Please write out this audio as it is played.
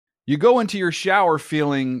You go into your shower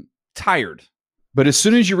feeling tired, but as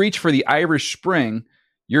soon as you reach for the Irish Spring,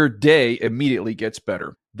 your day immediately gets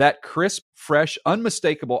better. That crisp, fresh,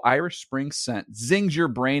 unmistakable Irish Spring scent zings your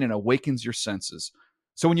brain and awakens your senses.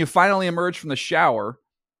 So when you finally emerge from the shower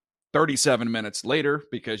 37 minutes later,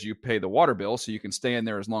 because you pay the water bill so you can stay in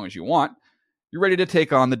there as long as you want, you're ready to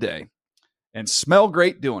take on the day and smell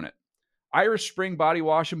great doing it. Irish Spring Body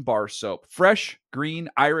Wash and Bar Soap. Fresh, green,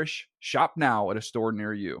 Irish. Shop now at a store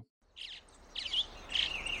near you.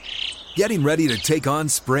 Getting ready to take on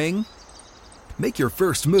spring? Make your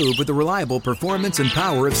first move with the reliable performance and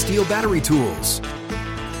power of Steel battery tools.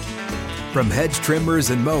 From hedge trimmers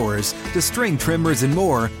and mowers to string trimmers and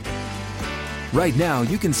more, right now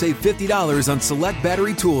you can save $50 on select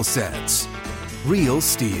battery tool sets. Real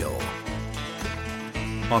Steel.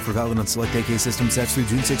 Offer valid on select AK system sets through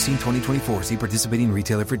June 16, 2024. See participating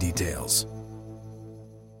retailer for details.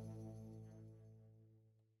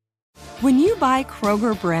 When you buy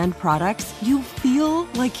Kroger brand products, you feel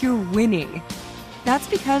like you're winning. That's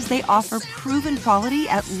because they offer proven quality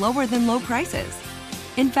at lower than low prices.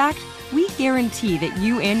 In fact, we guarantee that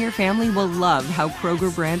you and your family will love how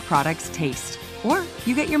Kroger brand products taste, or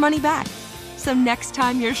you get your money back. So next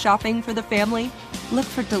time you're shopping for the family, look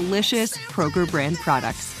for delicious Kroger brand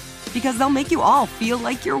products, because they'll make you all feel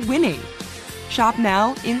like you're winning. Shop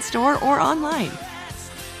now, in-store, or online.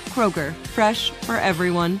 Kroger, fresh for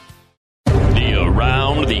everyone. The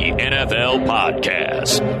Around the NFL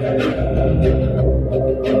podcast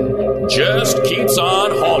just keeps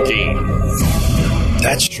on honking.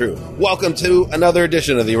 That's true. Welcome to another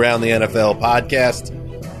edition of the Around the NFL podcast.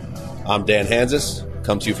 I'm Dan Hansis.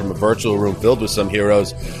 Come to you from a virtual room filled with some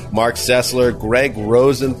heroes. Mark Sessler, Greg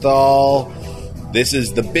Rosenthal. This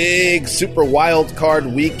is the big Super Wild Card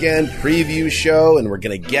Weekend preview show, and we're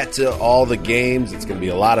going to get to all the games. It's going to be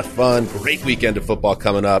a lot of fun. Great weekend of football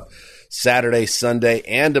coming up. Saturday, Sunday,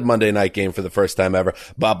 and a Monday night game for the first time ever.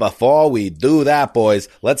 But before we do that, boys,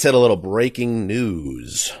 let's hit a little breaking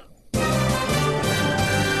news.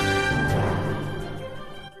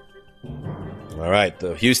 All right,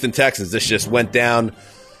 the Houston Texans, this just went down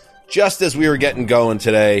just as we were getting going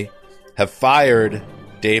today, have fired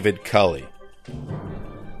David Culley.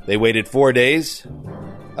 They waited 4 days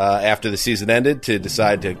after the season ended to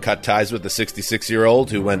decide to cut ties with the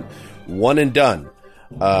 66-year-old who went one and done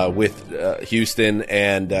with Houston.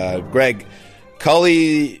 And Greg,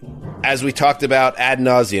 Culley, as we talked about ad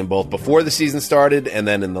nauseum, both before the season started and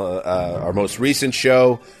then in our most recent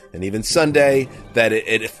show, and even Sunday, that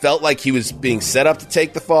it felt like he was being set up to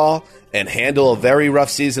take the fall and handle a very rough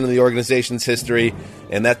season in the organization's history,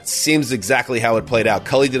 and that seems exactly how it played out.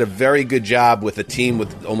 Culley did a very good job with a team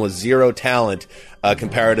with almost zero talent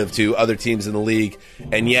comparative to other teams in the league,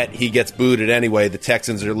 and yet he gets booted anyway. The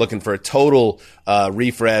Texans are looking for a total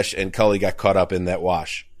refresh, and Culley got caught up in that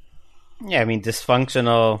wash. Yeah, I mean,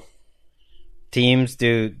 dysfunctional teams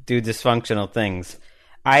do dysfunctional things.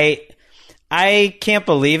 I can't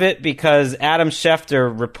believe it because Adam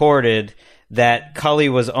Schefter reported that Culley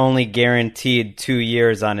was only guaranteed 2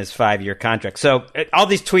 years on his 5-year contract. So all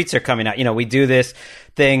these tweets are coming out. You know, we do this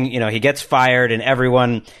thing, you know, he gets fired and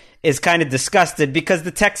everyone is kind of disgusted because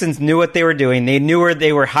the Texans knew what they were doing. They knew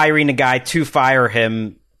they were hiring a guy to fire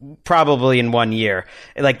him probably in 1 year.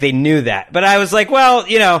 Like, they knew that. But I was like, well,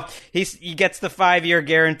 you know, he gets the 5-year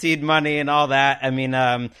guaranteed money and all that. I mean,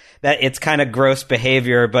 that it's kind of gross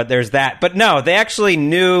behavior, but there's that. But no, they actually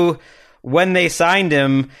knew when they signed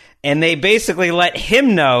him, and they basically let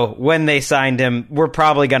him know when they signed him, we're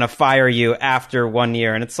probably going to fire you after 1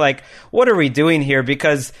 year. And it's like, what are we doing here?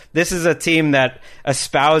 Because this is a team that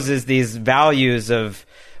espouses these values of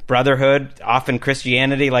brotherhood, often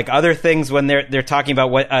Christianity, like other things when they're talking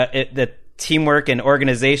about what the teamwork and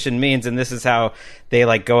organization means, and this is how they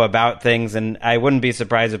like go about things. And I wouldn't be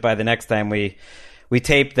surprised if by the next time we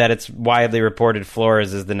tape that it's widely reported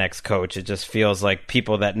Flores is the next coach. It just feels like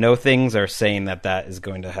people that know things are saying that is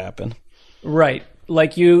going to happen. Right.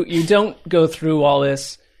 Like you don't go through all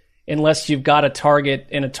this unless you've got a target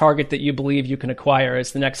and a target that you believe you can acquire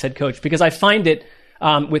as the next head coach. Because I find it,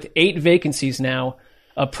 with 8 vacancies now,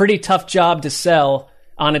 a pretty tough job to sell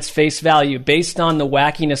on its face value based on the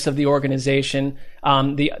wackiness of the organization,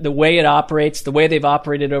 the way it operates, the way they've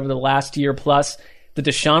operated over the last year plus, the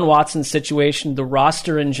Deshaun Watson situation, the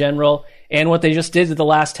roster in general, and what they just did to the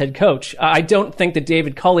last head coach. I don't think that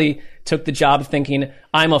David Culley took the job thinking,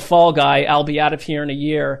 I'm a fall guy, I'll be out of here in a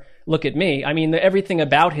year, look at me. I mean, everything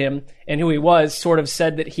about him and who he was sort of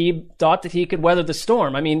said that he thought that he could weather the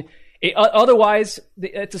storm. I mean, otherwise,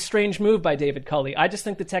 it's a strange move by David Culley. I just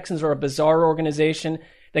think the Texans are a bizarre organization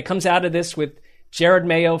that comes out of this with Jared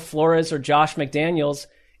Mayo, Flores, or Josh McDaniels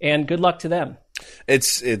and good luck to them.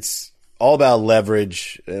 It's all about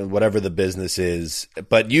leverage and whatever the business is,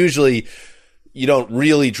 but usually you don't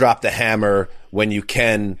really drop the hammer when you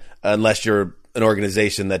can, unless you're an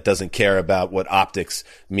organization that doesn't care about what optics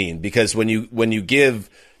mean. Because when you give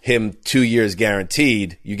him 2 years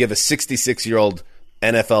guaranteed, you give a 66-year-old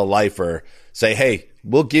NFL lifer, say, hey,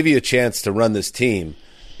 we'll give you a chance to run this team,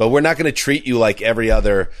 but we're not going to treat you like every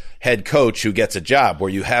other head coach who gets a job where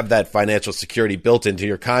you have that financial security built into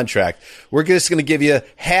your contract. We're just going to give you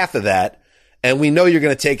half of that. And we know you're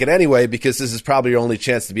going to take it anyway because this is probably your only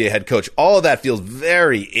chance to be a head coach. All of that feels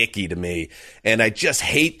very icky to me. And I just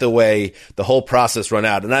hate the way the whole process run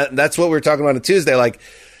out. And that's what we were talking about on Tuesday. Like,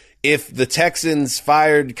 if the Texans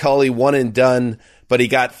fired Culley one and done, but he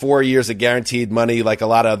got 4 years of guaranteed money like a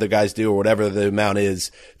lot of other guys do or whatever the amount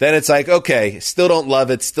is, then it's like, okay, still don't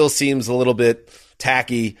love it. Still seems a little bit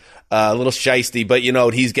tacky. A little shisty, but you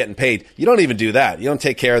know he's getting paid. You don't even do that. You don't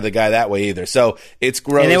take care of the guy that way either. So it's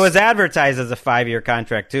gross. And it was advertised as a 5-year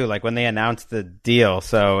contract too, like when they announced the deal.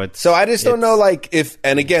 So I just don't know, like, if,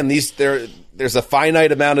 and again, there's a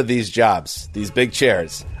finite amount of these jobs, these big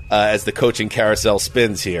chairs, as the coaching carousel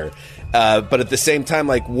spins here. But at the same time,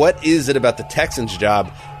 like, what is it about the Texans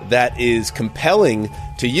job that is compelling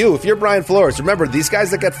to you? If you're Brian Flores, remember, these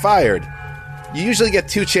guys that get fired, you usually get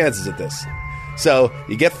 2 chances at this. So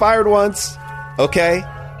you get fired once, okay.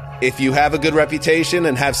 If you have a good reputation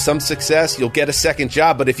and have some success, you'll get a second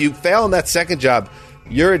job. But if you fail in that second job,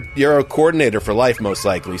 you're a coordinator for life, most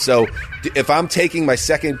likely. So if I'm taking my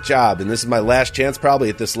second job, and this is my last chance probably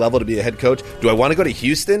at this level to be a head coach, do I want to go to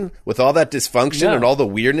Houston with all that dysfunction and all the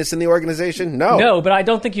weirdness in the organization? No, but I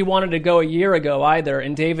don't think you wanted to go a year ago either,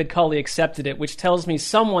 and David Culley accepted it, which tells me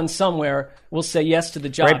someone somewhere will say yes to the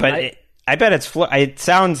job. Right, but I bet it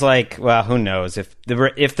sounds like, well, who knows if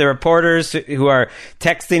the reporters who are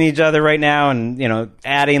texting each other right now and, you know,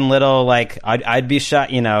 adding little, like, I'd be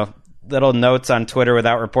shot, you know, little notes on Twitter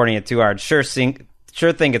without reporting it too hard. Sure think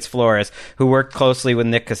it's Flores, who worked closely with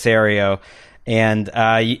Nick Caserio. And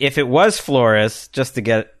if it was Flores, just to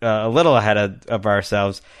get a little ahead of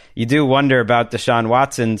ourselves, you do wonder about Deshaun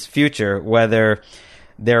Watson's future, whether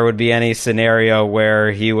there would be any scenario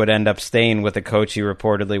where he would end up staying with a coach he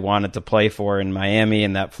reportedly wanted to play for in Miami,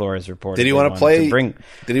 and that Flores reported. Did he want to play?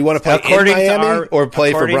 Did he want to play in Miami or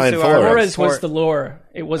play for Brian Flores? Flores was the lure.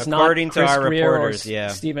 It was not Chris Greer or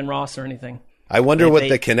Stephen Ross or anything. I wonder what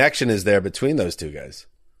the connection is there between those two guys.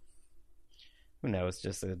 Who knows?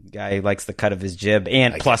 Just a guy who likes the cut of his jib,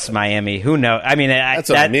 and plus Miami. Who knows? I mean, that's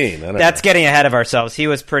what I mean. That's getting ahead of ourselves. He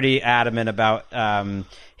was pretty adamant about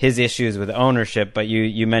his issues with ownership, but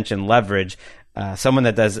you mentioned leverage. Someone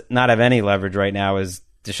that does not have any leverage right now is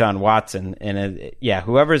Deshaun Watson. And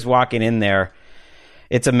whoever's walking in there,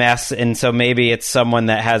 it's a mess. And so maybe it's someone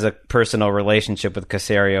that has a personal relationship with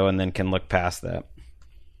Caserio and then can look past that.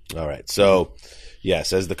 All right. So,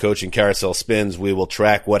 yes, as the coaching carousel spins, we will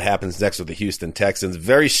track what happens next with the Houston Texans.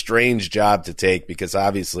 Very strange job to take because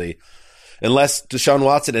obviously, unless Deshaun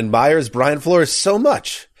Watson admires Brian Flores so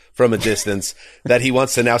much from a distance that he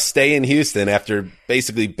wants to now stay in Houston after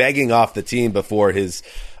basically begging off the team before his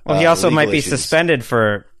he also might be suspended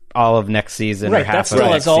for all of next season, right? Or half that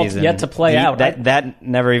still has all yet to play out. That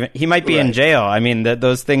never even. He might be in jail. I mean,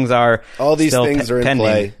 those things are all these still things are pending.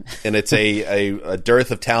 in play, and it's a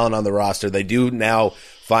dearth of talent on the roster. They do now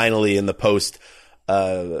finally in the post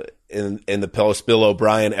in the post Bill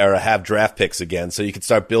O'Brien era have draft picks again, so you can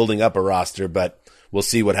start building up a roster, but. We'll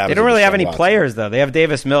see what happens. They don't really have any players, though. They have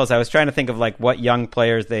Davis Mills. I was trying to think of like what young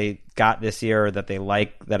players they got this year or that they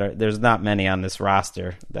like. There's not many on this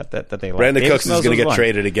roster that they like. Brandon Cooks is going to get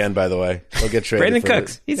traded again. By the way, he'll get traded. Brandon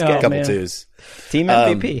Cooks, he's got a couple man. twos. Team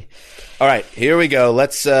MVP. All right, here we go.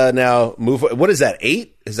 Let's now move. What is that?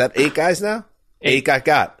 8? Is that 8 guys now? 8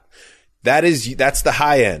 got. That's the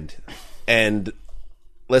high end. And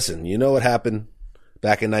listen, you know what happened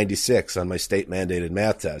back in '96 on my state mandated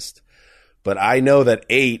math test. But I know that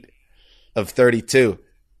 8 of 32,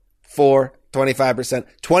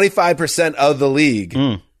 25% of the league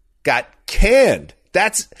got canned.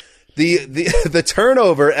 That's the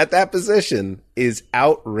turnover at that position is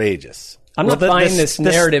outrageous. I'm not buying this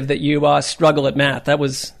narrative that you struggle at math. That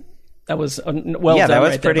was well done. That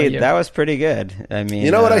was right pretty. there by you. That was pretty good. I mean, you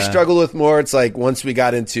know what I struggle with more? It's like once we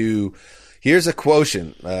got into here's a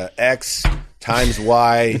quotient X times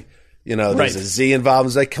Y. You know, there's a Z involved.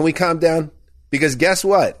 It's like, can we calm down? Because guess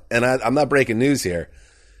what? And I'm not breaking news here.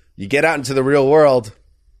 You get out into the real world,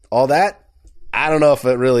 all that, I don't know if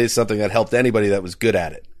it really is something that helped anybody that was good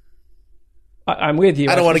at it. I'm with you.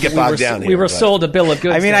 I don't want to get bogged down here. We were but- sold a bill of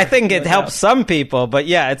goods. I mean, there. I think it helps some people, but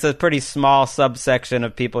yeah, it's a pretty small subsection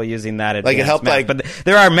of people using that advanced Like, it helped, math. like- But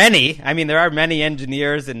there are many. I mean, there are many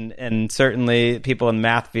engineers and certainly people in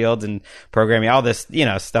math fields and programming, all this,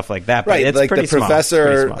 stuff like that. But Right, it's like pretty the professor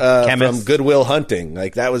small. It's pretty small. from Chemists. Goodwill Hunting.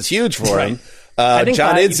 Like, that was huge for him. I think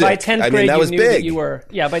John by Idzik. 10th I grade, mean, that you was knew big. that you were.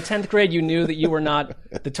 Yeah, by 10th grade, you knew that you were not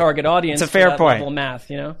the target audience. It's a fair for that point. level of math,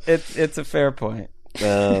 It's a fair point.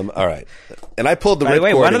 All right. And I pulled the By the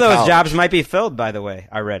way, ripcord one of in those college. jobs might be filled, by the way,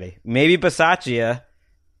 already. Maybe Bisaccia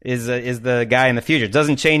is the guy in the future. It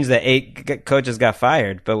doesn't change that 8 coaches got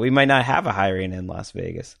fired, but we might not have a hiring in Las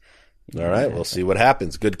Vegas. All right, we'll see what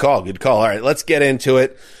happens. Good call. All right, let's get into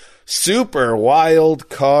it. Super wild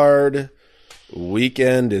card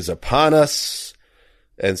weekend is upon us.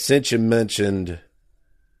 And since you mentioned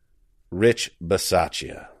Rich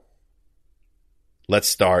Bisaccia, let's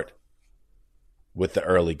start with the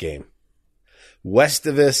early game.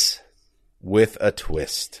 Westivus with a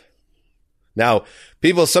twist. Now,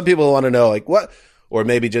 some people want to know, like, what, or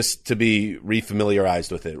maybe just to be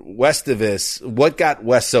refamiliarized with it. Westivus, what got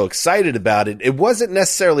Wes so excited about it? It wasn't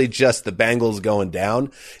necessarily just the Bengals going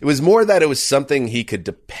down. It was more that it was something he could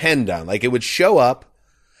depend on. Like, it would show up.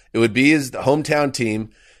 It would be his hometown team.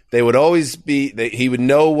 They would always be, he would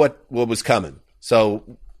know what was coming.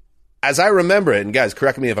 So, as I remember it, and guys,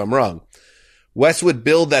 correct me if I'm wrong, Wes would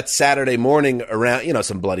build that Saturday morning around,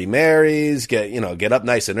 some Bloody Marys, get up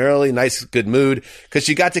nice and early, nice, good mood, because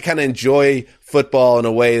you got to kind of enjoy football in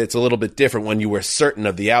a way that's a little bit different when you were certain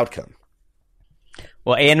of the outcome.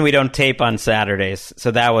 Well, and we don't tape on Saturdays,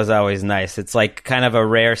 so that was always nice. It's like kind of a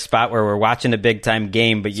rare spot where we're watching a big-time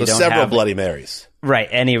game, but you don't several have Bloody Marys. Right,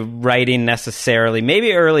 any writing necessarily.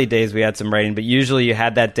 Maybe early days we had some writing, but usually you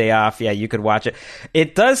had that day off. Yeah, you could watch it.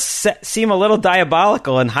 It does seem a little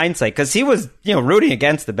diabolical in hindsight because he was, rooting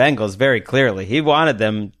against the Bengals very clearly. He wanted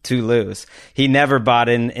them to lose. He never bought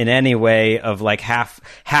in any way of like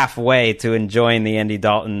halfway to enjoying the Andy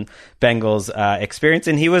Dalton Bengals experience,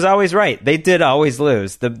 and he was always right. They did always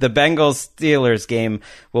lose. The Bengals Steelers game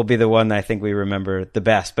will be the one that I think we remember the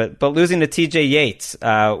best. But losing to TJ Yates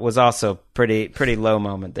was also pretty low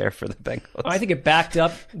moment there for the Bengals. I think it backed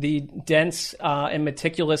up the dense and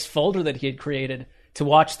meticulous folder that he had created to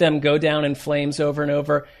watch them go down in flames over and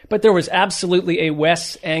over. But there was absolutely a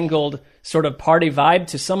Wes-angled sort of party vibe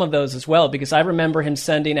to some of those as well, because I remember him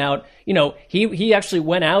sending out, he actually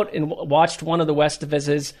went out and watched one of the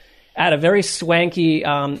Westivuses at a very swanky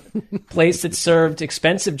place that served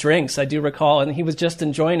expensive drinks, I do recall, and he was just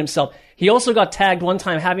enjoying himself. He also got tagged one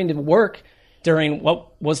time having to work during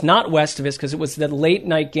what was not Westivus, because it was the late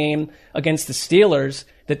night game against the Steelers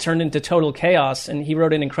that turned into total chaos, and he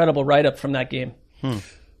wrote an incredible write-up from that game.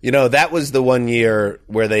 That was the one year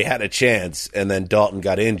where they had a chance, and then Dalton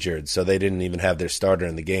got injured, so they didn't even have their starter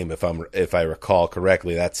in the game. If I recall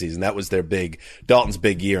correctly, that season, that was Dalton's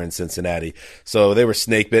big year in Cincinnati. So they were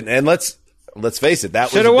snake bitten, and let's face it, that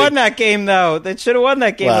should have won that game though. They should have won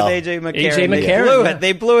that game with AJ McCarron. AJ McCarron,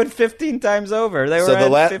 They blew it 15 times over. They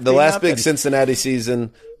were the last big Cincinnati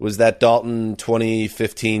season was that Dalton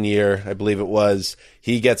 2015 year, I believe it was.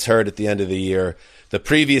 He gets hurt at the end of the year. The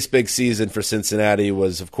previous big season for Cincinnati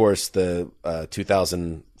was, of course, the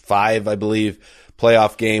 2005, I believe,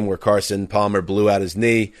 playoff game where Carson Palmer blew out his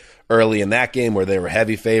knee early in that game where they were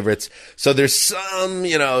heavy favorites. So there's some,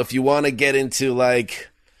 if you want to get into like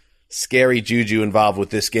scary juju involved with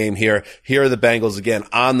this game here are the Bengals again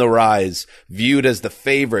on the rise, viewed as the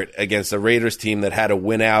favorite against a Raiders team that had to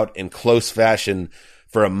win out in close fashion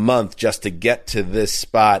for a month just to get to this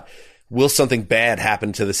spot. Will something bad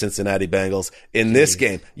happen to the Cincinnati Bengals in this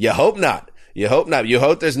game? You hope not. You hope not. You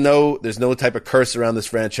hope there's no type of curse around this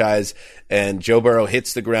franchise and Joe Burrow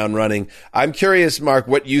hits the ground running. I'm curious, Mark,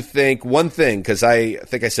 what you think. One thing, because I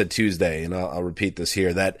think I said Tuesday, and I'll repeat this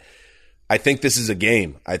here, that I think this is a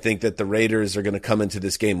game. I think that the Raiders are going to come into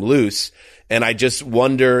this game loose, and I just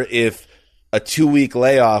wonder if a 2-week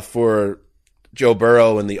layoff for Joe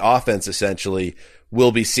Burrow and the offense essentially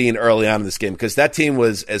will be seen early on in this game, because that team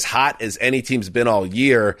was as hot as any team's been all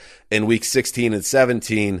year in week 16 and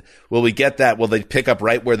 17. Will we get that? Will they pick up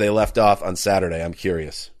right where they left off on Saturday? I'm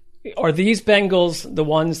curious. Are these Bengals the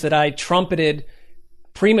ones that I trumpeted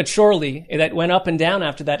prematurely that went up and down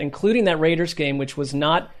after that, including that Raiders game, which was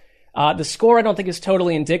not the score I don't think is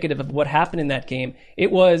totally indicative of what happened in that game.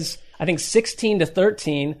 It was, I think,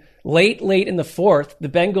 16-13. Late in the fourth, the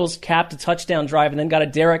Bengals capped a touchdown drive and then got a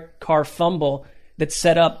Derek Carr fumble that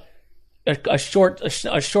set up a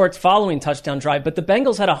short following touchdown drive. But the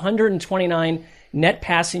Bengals had 129 net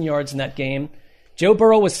passing yards in that game. Joe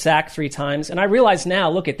Burrow was sacked 3 times. And I realize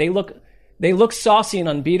now, they look saucy and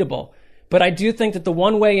unbeatable. But I do think that the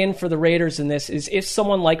one way in for the Raiders in this is if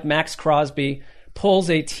someone like Max Crosby pulls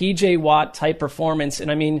a TJ Watt type performance. And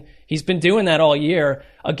I mean, he's been doing that all year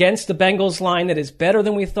against the Bengals line that is better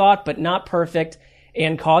than we thought, but not perfect,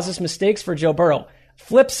 and causes mistakes for Joe Burrow.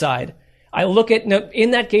 Flip side, I look at,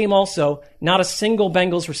 in that game also, not a single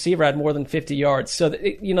Bengals receiver had more than 50 yards. So,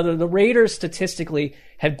 the Raiders statistically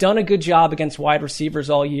have done a good job against wide receivers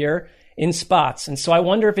all year in spots. And so I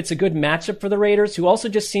wonder if it's a good matchup for the Raiders, who also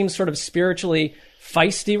just seem sort of spiritually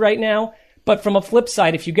feisty right now. But from a flip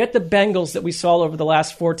side, if you get the Bengals that we saw over the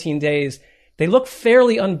last 14 days, they look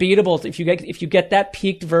fairly unbeatable if you get that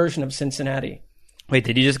peaked version of Cincinnati. Wait,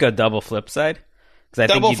 did you just go double flip side? Because I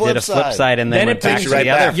Double think you did a flip side. side and then went back to the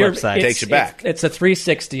other flip side. Takes you back. It's a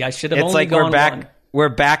 360. I should have It's only like gone one. we're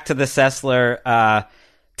back to the Sessler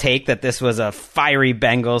take that this was a fiery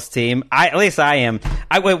Bengals team. At least I am.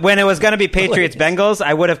 When it was going to be Patriots-Bengals,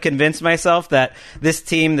 I would have convinced myself that this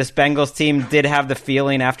Bengals team did have the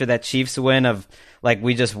feeling after that Chiefs win of, like,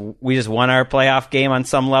 we just won our playoff game on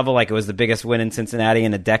some level, like it was the biggest win in Cincinnati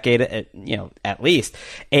in a decade, at least.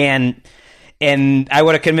 And I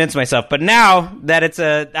would have convinced myself. But now that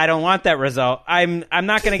I don't want that result, I'm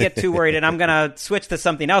not going to get too worried, and I'm going to switch to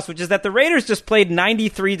something else, which is that the Raiders just played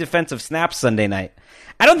 93 defensive snaps Sunday night.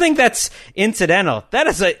 I don't think that's incidental. That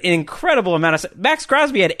is an incredible amount of. Max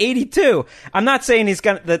Crosby had 82. I'm not saying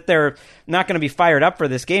that they're not going to be fired up for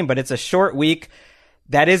this game, but it's a short week.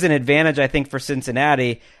 That is an advantage, I think, for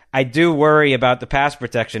Cincinnati. I do worry about the pass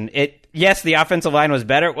protection. Yes, the offensive line was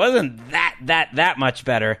better. It wasn't that much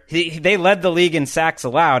better. They led the league in sacks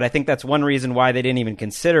allowed. I think that's one reason why they didn't even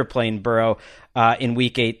consider playing Burrow in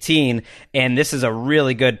Week 18. And this is a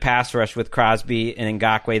really good pass rush with Crosby and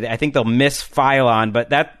Ngakoue. I think they'll miss Philon, but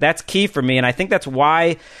that's key for me. And I think that's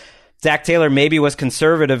why Zach Taylor maybe was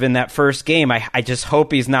conservative in that first game. I just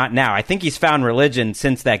hope he's not now. I think he's found religion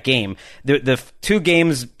since that game. The 2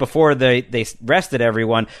 games before they rested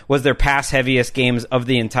everyone was their pass-heaviest games of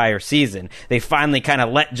the entire season. They finally kind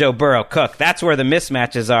of let Joe Burrow cook. That's where the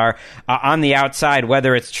mismatches are on the outside,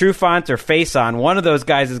 whether it's Trufant or Faison. One of those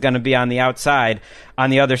guys is going to be on the outside, on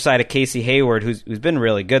the other side of Casey Hayward, who's been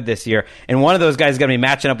really good this year. And one of those guys is going to be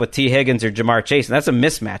matching up with T. Higgins or Jamar Chase, and that's a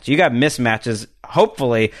mismatch. You got mismatches,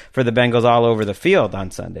 hopefully, for the Bengals all over the field on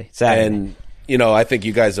Saturday. And, I think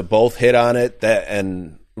you guys have both hit on it.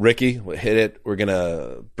 And Ricky hit it. We're going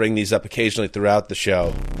to bring these up occasionally throughout the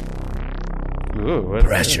show. Ooh,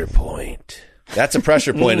 Pressure point. That's a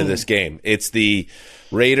pressure point of this game. It's the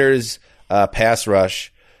Raiders pass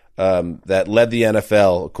rush that led the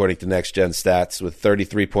NFL, according to Next Gen Stats, with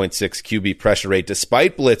 33.6 QB pressure rate,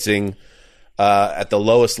 despite blitzing at the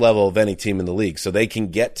lowest level of any team in the league. So they can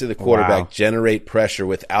get to the quarterback, generate pressure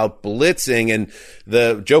without blitzing. And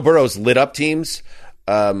the Joe Burrow's lit up teams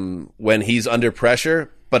when he's under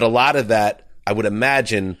pressure, but a lot of that, I would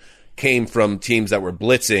imagine, came from teams that were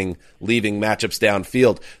blitzing, leaving matchups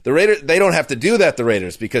downfield. The Raiders, they don't have to do that, the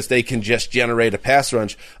Raiders, because they can just generate a pass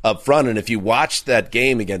rush up front. And if you watch that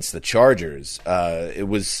game against the Chargers, it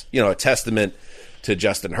was, a testament to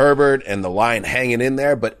Justin Herbert and the line hanging in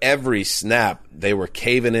there, but every snap they were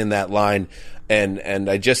caving in that line. And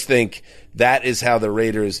I just think that is how the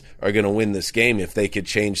Raiders are going to win this game if they could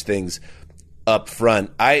change things up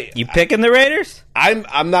front. You picking the Raiders?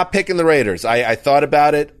 I'm not picking the Raiders. I thought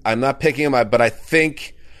about it. I'm not picking them, but I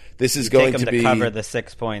think this is going to be cover the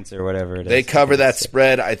 6 points or whatever it is. They cover that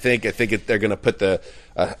spread. I think they're going to put a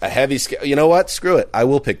heavy scale. You know what? Screw it. I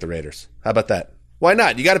will pick the Raiders. How about that? Why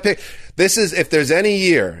not? You got to pick. This is, if there's any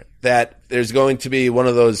year that there's going to be one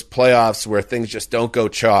of those playoffs where things just don't go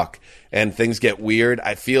chalk and things get weird,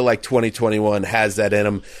 I feel like 2021 has that in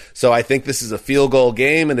them. So I think this is a field goal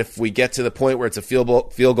game, and if we get to the point where it's a field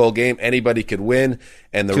goal game, anybody could win.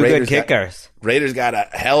 And the Raiders got a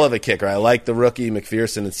hell of a kicker. I like the rookie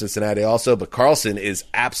McPherson in Cincinnati also, but Carlson is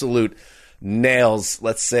absolute nails.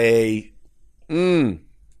 Let's say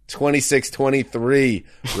 26-23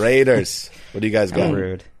 Raiders. What do you guys got?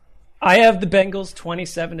 Rude. I have the Bengals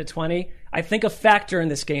 27-20. I think a factor in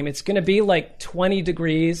this game, it's going to be like 20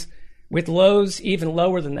 degrees with lows even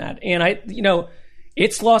lower than that. And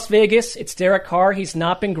it's Las Vegas. It's Derek Carr. He's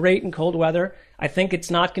not been great in cold weather. I think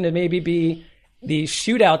it's not going to maybe be the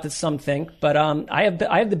shootout that some think, but I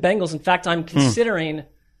have the Bengals. In fact, I'm considering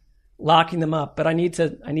locking them up, but I need to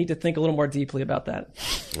think a little more deeply about that.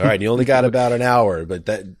 All right, you only got about an hour, but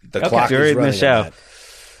the clock is running. The show.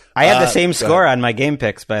 I had the same score on my game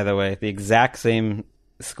picks, by the way. The exact same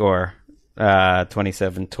score,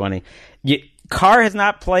 27-20. Carr has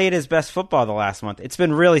not played his best football the last month. It's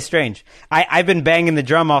been really strange. I've been banging the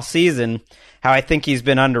drum all season how I think he's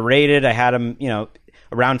been underrated. I had him,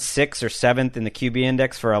 around 6th or 7th in the QB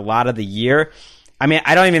index for a lot of the year. I mean,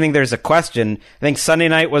 I don't even think there's a question. I think Sunday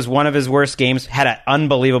night was one of his worst games. Had an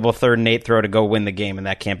unbelievable 3rd and 8 throw to go win the game, and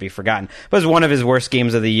that can't be forgotten. It was one of his worst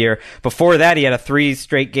games of the year. Before that, he had a 3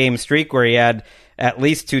 straight game streak where he had at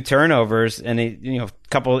least 2 turnovers and a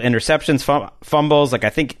couple interceptions, fumbles, like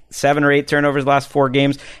I think 7 or 8 turnovers the last 4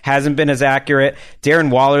 games. Hasn't been as accurate.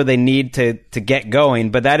 Darren Waller, they need to get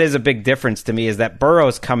going, but that is a big difference to me, is that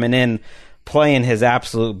Burrow's coming in playing his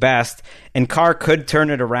absolute best, and Carr could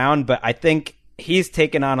turn it around, but I think he's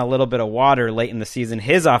taken on a little bit of water late in the season.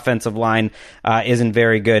 His offensive line isn't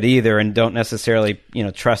very good either, and don't necessarily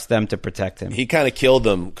trust them to protect him. He kind of killed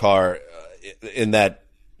them, Carr, in that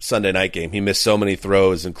Sunday night game. He missed so many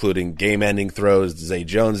throws, including game-ending throws to Zay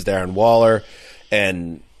Jones, Darren Waller.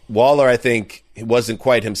 And Waller, I think, he wasn't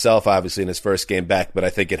quite himself, obviously, in his first game back, but I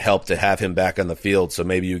think it helped to have him back on the field, so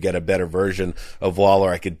maybe you get a better version of Waller.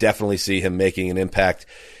 I could definitely see him making an impact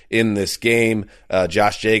in this game.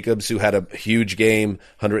 Josh Jacobs, who had a huge game,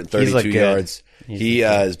 132 yards. He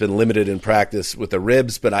has been limited in practice with the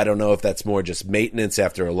ribs, but I don't know if that's more just maintenance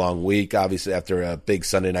after a long week, obviously after a big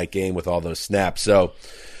Sunday night game with all those snaps. So,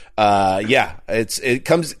 it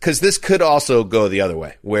comes because this could also go the other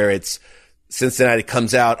way, where it's Cincinnati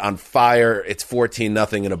comes out on fire, it's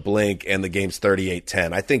 14-0 in a blink, and the game's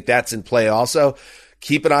 38-10. I think that's in play also.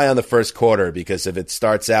 Keep an eye on the first quarter, because if it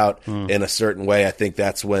starts out in a certain way, I think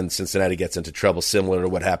that's when Cincinnati gets into trouble, similar to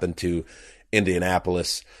what happened to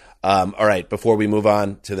Indianapolis. All right, before we move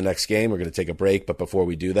on to the next game, we're going to take a break. But before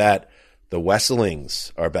we do that, the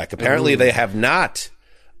Wesselings are back. Apparently, they have not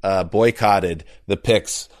boycotted the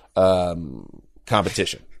picks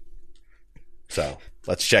competition. So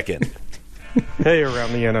let's check in. Hey,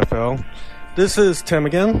 around the NFL. This is Tim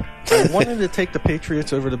again. I wanted to take the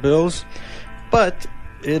Patriots over the Bills, but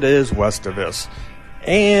it is Westavis.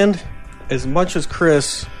 And as much as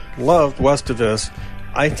Chris loved Westavis,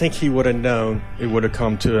 I think he would have known it would have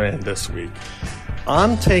come to an end this week.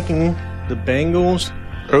 I'm taking the Bengals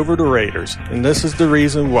over the Raiders, and this is the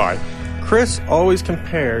reason why. Chris always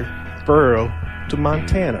compared Burrow to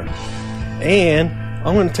Montana. And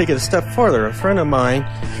I'm going to take it a step further. A friend of mine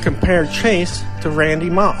compared Chase to Randy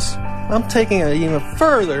Moss. I'm taking it even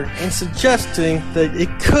further and suggesting that it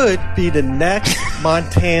could be the next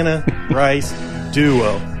Montana-Rice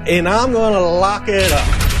duo. And I'm going to lock it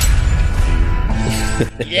up.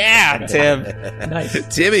 Yeah, Tim. Nice.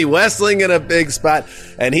 Timmy Wessling in a big spot.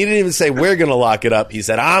 And he didn't even say, we're going to lock it up. He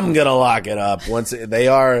said, I'm going to lock it up. Once they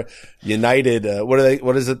are united. What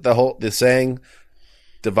is it? The saying?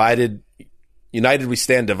 United we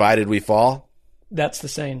stand, divided we fall. That's the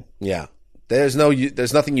saying. Yeah. There's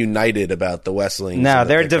nothing united about the Wesselings. No,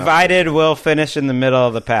 they're divided. We'll finish in the middle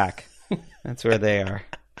of the pack. That's where they are.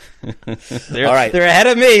 All right. They're ahead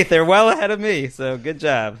of me. They're well ahead of me. So good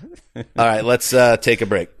job. All right, let's take a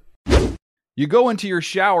break. You go into your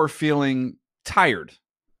shower feeling tired,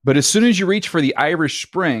 but as soon as you reach for the Irish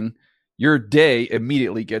Spring, your day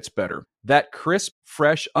immediately gets better. That crisp,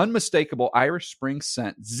 fresh, unmistakable Irish Spring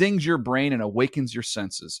scent zings your brain and awakens your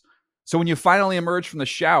senses. So when you finally emerge from the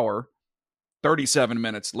shower 37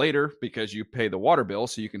 minutes later, because you pay the water bill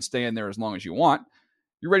so you can stay in there as long as you want,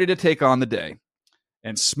 you're ready to take on the day.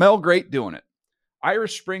 And smell great doing it.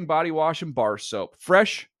 Irish Spring Body Wash and Bar Soap.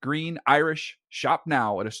 Fresh, green, Irish. Shop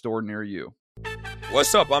now at a store near you.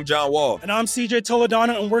 What's up? I'm John Wall. And I'm CJ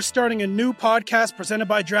Toledano, and we're starting a new podcast presented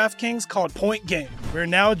by DraftKings called Point Game. We're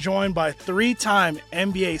now joined by 3-time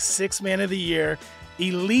NBA Sixth Man of the Year,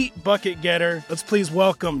 elite bucket getter. Let's please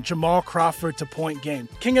welcome Jamal Crawford to Point Game.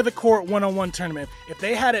 King of the Court one-on-one tournament. If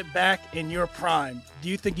they had it back in your prime, do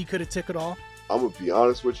you think you could have took it all? I'm going to be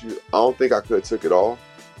honest with you. I don't think I could have took it all,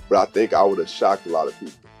 but I think I would have shocked a lot of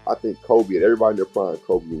people. I think Kobe and everybody in their prime,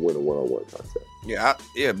 Kobe would win a one-on-one contest.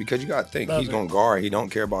 Yeah, because you got to think, he's going to guard. He don't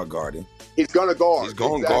care about guarding. He's going to guard. He's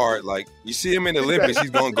going to guard. Like, you see him in the Olympics, he's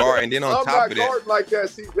going to guard. And then on top of that. I'm not guarding like that,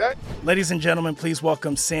 CJ. Ladies and gentlemen, please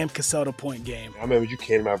welcome Sam Cassell to Point Game. I remember you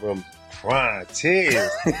came to my room crying, tears,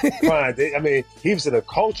 crying. I mean, he was in a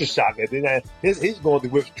culture shock. And then he's going through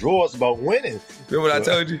withdrawals about winning. Remember what I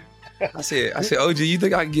told you? I said, OG, you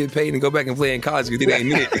think I can get paid and go back and play in college because it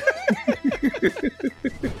ain't it?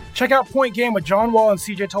 Check out Point Game with John Wall and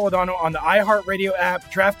CJ Toledano on the iHeartRadio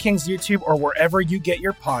app, DraftKings YouTube, or wherever you get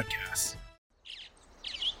your podcasts.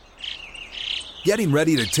 Getting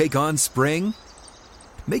ready to take on spring?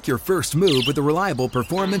 Make your first move with the reliable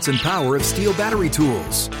performance and power of Steel battery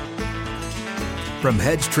tools. From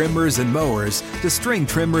hedge trimmers and mowers to string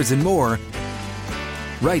trimmers and more,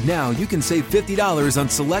 right now, you can save $50 on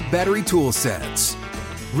select battery tool sets.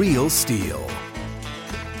 Real Steel.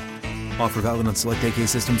 Offer valid on select AK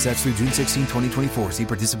system sets through June 16, 2024. See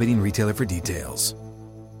participating retailer for details.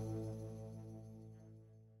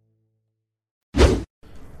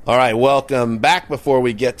 All right, welcome back. Before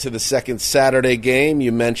we get to the second Saturday game,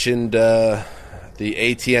 you mentioned the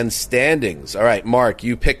ATN standings. All right, Mark,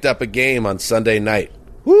 you picked up a game on Sunday night.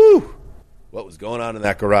 Woo! What was going on in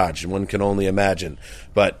that garage? One can only imagine.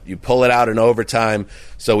 But you pull it out in overtime.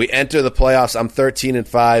 So we enter the playoffs. I'm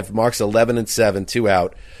 13-5. Mark's 11-7, 2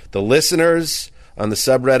 out. The listeners on the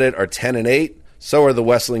subreddit are 10-8. So are the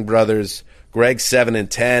Wessling brothers. Greg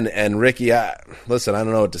 7-10, and Ricky. Listen, I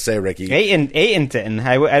don't know what to say, Ricky. 8 and 10.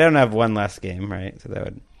 I don't have one less game, right? So that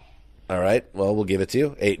would. All right. Well, we'll give it to you.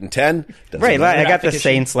 8-10. Right. I got the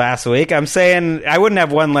Saints last week. I'm saying I wouldn't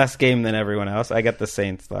have one less game than everyone else. I got the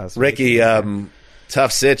Saints last week. Ricky,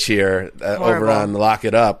 tough sitch here over on Lock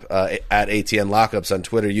It Up at ATN Lockups on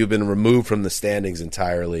Twitter. You've been removed from the standings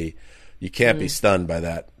entirely. You can't be stunned by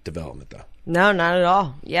that development, though. No, not at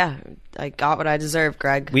all. Yeah, I got what I deserve,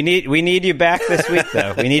 Greg. We need you back this week,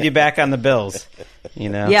 though. We need you back on the Bills. You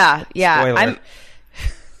know. Yeah. Spoiler.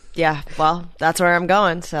 Yeah. Well, that's where I'm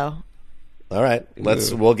going. So. All right,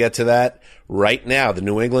 we'll get to that right now. The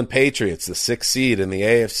New England Patriots, the 6th seed in the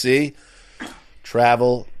AFC,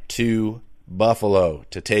 travel to Buffalo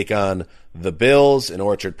to take on the Bills in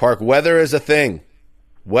Orchard Park. Weather is a thing.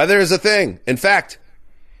 In fact,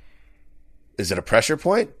 is it a pressure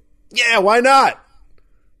point? Yeah, why not?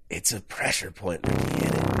 It's a pressure point.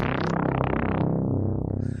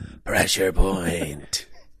 Pressure point.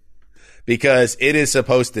 Because it is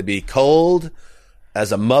supposed to be cold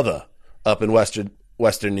as a mother up in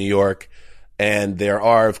Western New York. And there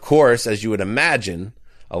are, of course, as you would imagine,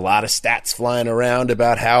 a lot of stats flying around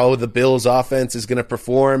about how the Bills offense is going to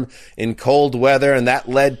perform in cold weather. And that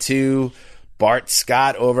led to Bart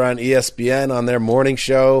Scott over on ESPN on their morning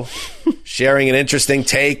show sharing an interesting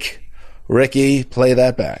take. Ricky, play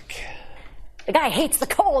that back. The guy hates the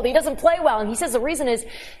cold. He doesn't play well. And he says the reason is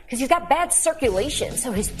because he's got bad circulation.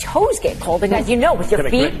 So his toes get cold. And as you know, with your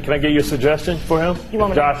feet. Can I give you a suggestion for him?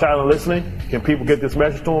 Josh Allen listening? Can people get this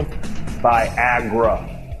message to him?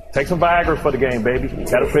 Viagra. Take some Viagra for the game, baby.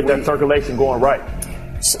 That'll put that circulation going right.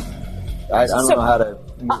 I don't know how to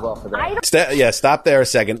move off of that. Stop there a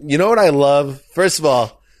second. You know what I love? First of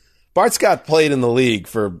all, Bart Scott played in the league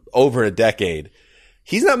for over a decade.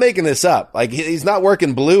 He's not making this up. Like, he's not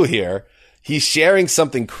working blue here. He's sharing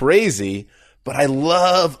something crazy, but I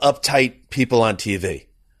love uptight people on TV.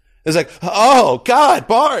 It's like, oh God,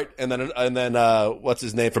 Bart. And then what's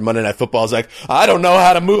his name from Monday Night Football is like, I don't know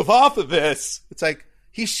how to move off of this. It's like,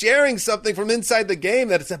 he's sharing something from inside the game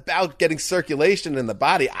that it's about getting circulation in the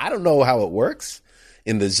body. I don't know how it works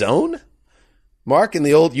in the zone. Mark, in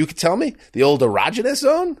the old, you could tell me, the old erogenous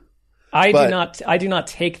zone? I do not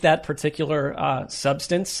take that particular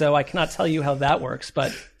substance, so I cannot tell you how that works.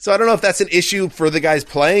 But so I don't know if that's an issue for the guys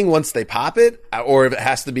playing once they pop it, or if it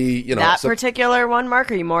has to be, particular one.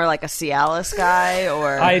 Mark, are you more like a Cialis guy,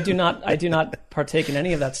 or I do not partake in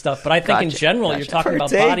any of that stuff. But I think in general, you're talking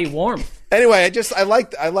about body warmth. Anyway, I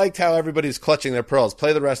liked how everybody's clutching their pearls.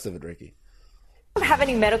 Play the rest of it, Ricky. I don't have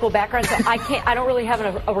any medical background, so I don't really have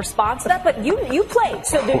a response to that, but you played,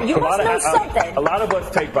 so you must know something. A lot of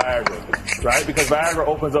us take Viagra, right? Because Viagra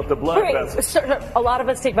opens up the blood vessels. A lot of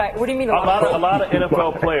us take Viagra. What do you mean a lot of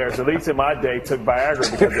NFL players, at least in my day, took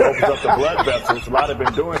Viagra because it opens up the blood vessels. A lot of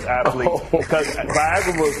endurance athletes, because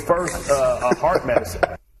Viagra was first a heart medicine.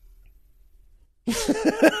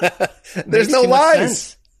 There's no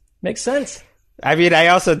lies. Makes sense. I mean, I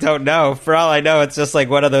also don't know. For all I know, it's just like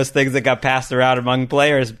one of those things that got passed around among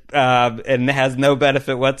players and has no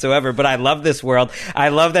benefit whatsoever. But I love this world. I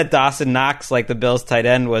love that Dawson Knox, like the Bills tight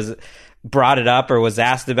end, brought it up or was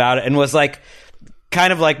asked about it and was like,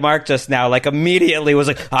 kind of like Mark just now, like immediately was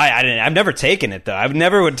like, I've never taken it though. I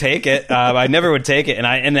never would take it. I never would take it, and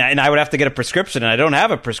I would have to get a prescription, and I don't have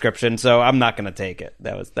a prescription, so I'm not going to take it.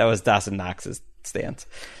 That was Dawson Knox's stance.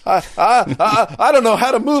 I don't know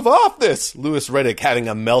how to move off this. Louis Riddick having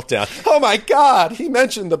a meltdown. Oh my God, he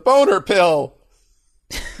mentioned the boner pill.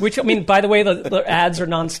 Which, I mean, by the way, the ads are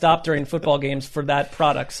nonstop during football games for that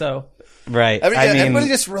product. So right, everybody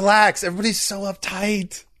just relax. Everybody's so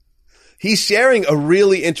uptight. He's sharing a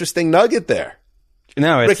really interesting nugget there.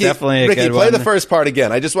 No, it's definitely a Ricky, good play one. the first part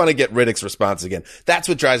again. I just want to get Riddick's response again. That's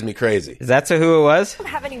what drives me crazy. Is that who it was? I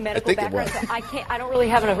don't have any medical background, so I don't really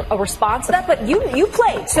have a response to that, but you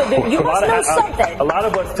played, so you must know something. A lot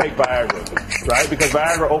of us take Viagra, right? Because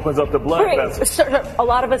Viagra opens up the blood vessels. A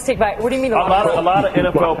lot of us take Viagra. What do you mean? A lot of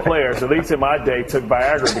NFL players, at least in my day, took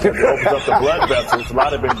Viagra because it opens up the blood vessels. A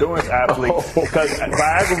lot of endurance athletes, because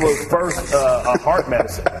Viagra was first a heart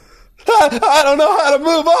medicine. I don't know how to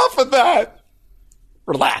move off of that.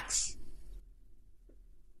 Relax.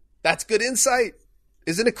 That's good insight.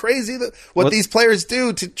 Isn't it crazy what these players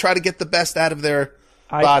do to try to get the best out of their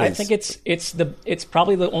bodies? I think it's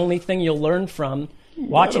probably the only thing you'll learn from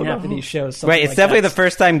watching half of these shows. Right, it's definitely the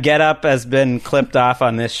first time Get Up has been clipped off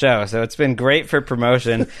on this show, so it's been great for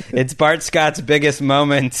promotion. It's Bart Scott's biggest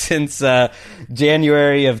moment since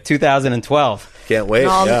January of 2012. Can't wait.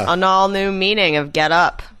 An all new meaning of Get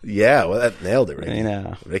Up. Yeah, well, that nailed it, Ricky. I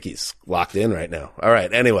know. Ricky's locked in right now. All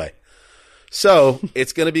right, anyway. So,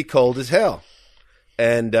 it's going to be cold as hell.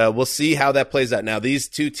 And we'll see how that plays out. Now, these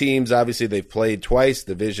two teams, obviously, they've played twice,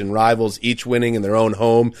 division rivals, each winning in their own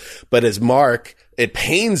home. But as Mark, it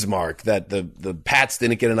pains Mark that the Pats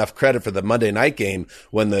didn't get enough credit for the Monday night game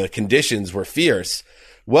when the conditions were fierce.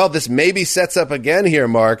 Well, this maybe sets up again here,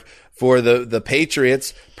 Mark, for the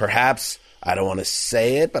Patriots, perhaps. I don't want to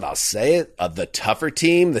say it, but I'll say it. The tougher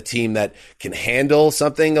team, the team that can handle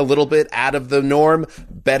something a little bit out of the norm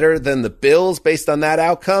better than the Bills based on that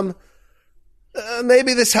outcome.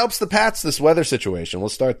 Maybe this helps the Pats, this weather situation. We'll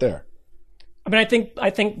start there. I mean, I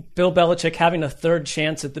think Bill Belichick having a third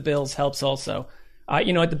chance at the Bills helps also.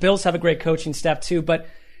 The Bills have a great coaching staff too, but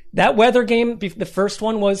that weather game, the first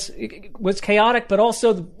one was chaotic, but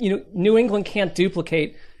also, New England can't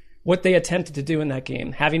duplicate what they attempted to do in that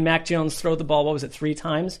game. Having Mac Jones throw the ball, 3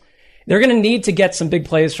 times? They're going to need to get some big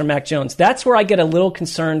plays from Mac Jones. That's where I get a little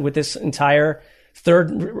concerned with this entire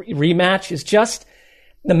third rematch, is just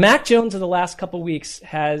the Mac Jones of the last couple weeks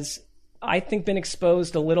has, I think, been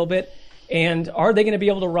exposed a little bit. And are they going to be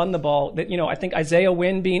able to run the ball? I think Isaiah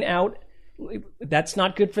Wynn being out, that's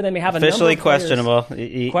not good for them. They have officially a number of questionable.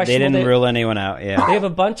 They didn't rule anyone out. Yeah, they have a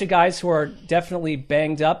bunch of guys who are definitely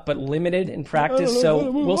banged up but limited in practice. So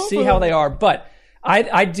we'll see how they are. But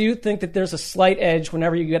I do think that there's a slight edge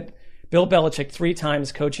whenever you get Bill Belichick 3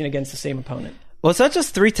 times coaching against the same opponent. Well, it's not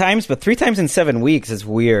just 3 times, but 3 times in 7 weeks is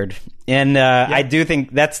weird. And I do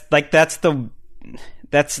think that's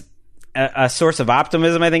a source of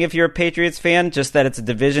optimism, I think, if you're a Patriots fan, just that it's a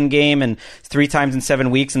division game and 3 times in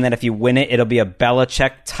 7 weeks, and then if you win it, it'll be a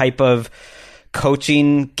Belichick type of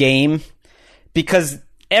coaching game. Because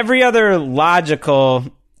every other logical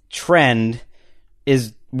trend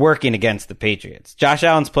is working against the Patriots. Josh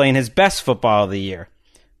Allen's playing his best football of the year,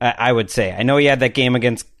 I would say. I know he had that game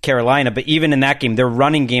against Carolina, but even in that game, their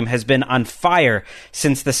running game has been on fire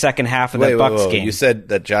since the second half of that Bucs game. You said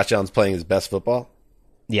that Josh Allen's playing his best football?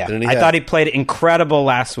 Yeah, I thought he played incredible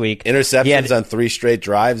last week. Interceptions on 3 straight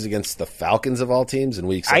drives against the Falcons of all teams in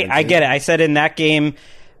week 17. I get it. I said in that game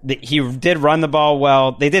that he did run the ball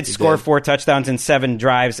well. They did score 4 touchdowns in 7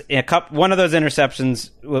 drives. One of those interceptions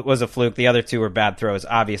was a fluke. The other 2 were bad throws,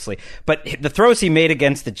 obviously. But the throws he made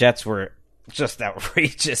against the Jets were just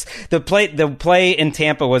outrageous. The play in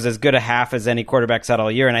Tampa was as good a half as any quarterback's had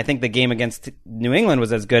all year, and I think the game against New England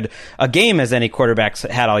was as good a game as any quarterback's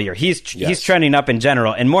had all year. He's trending up in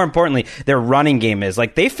general, and more importantly, their running game is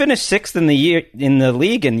they finished 6th in the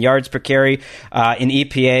league in yards per carry, in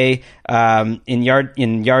EPA,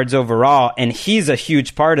 in yards overall, and he's a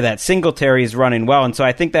huge part of that. Singletary is running well, and so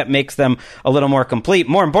I think that makes them a little more complete.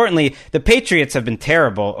 More importantly, the Patriots have been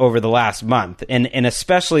terrible over the last month, and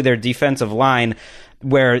especially their defensive line,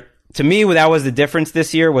 where to me that was the difference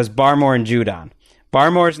this year was Barmore and Judon.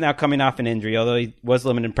 Barmore's now coming off an injury, although he was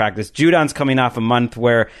limited in practice. Judon's coming off a month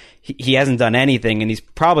where he hasn't done anything, and he's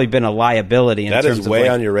probably been a liability. That is way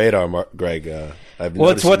on your radar, Greg. I've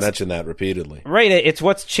noticed you mention that repeatedly. Right, it's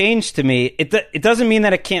what's changed to me. It doesn't mean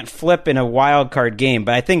that it can't flip in a wild card game,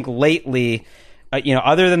 but I think lately,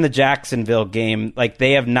 other than the Jacksonville game,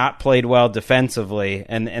 they have not played well defensively,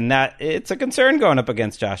 and that it's a concern going up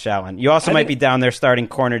against Josh Allen. You also might be down there starting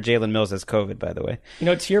corner Jalen Mills has COVID, by the way.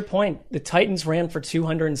 To your point, the Titans ran for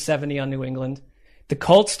 270 on New England. The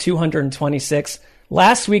Colts 226.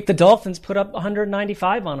 Last week, the Dolphins put up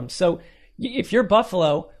 195 on them. So if you're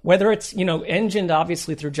Buffalo, whether it's, engined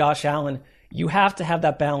obviously through Josh Allen, you have to have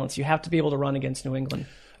that balance. You have to be able to run against New England.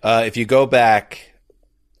 If you go back,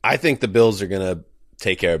 I think the Bills are going to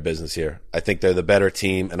take care of business here. I think they're the better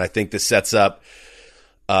team, and I think this sets up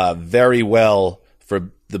very well for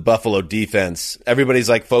the Buffalo defense. Everybody's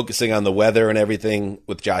focusing on the weather and everything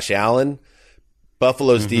with Josh Allen.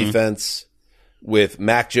 Buffalo's defense with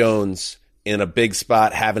Mac Jones in a big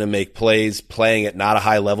spot, having to make plays, playing at not a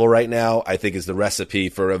high level right now, I think is the recipe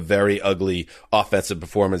for a very ugly offensive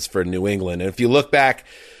performance for New England. And if you look back,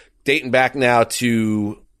 dating back now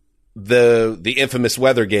to the infamous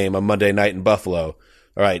weather game on Monday night in Buffalo,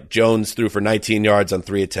 all right, Jones threw for 19 yards on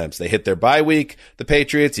 3 attempts. They hit their bye week, the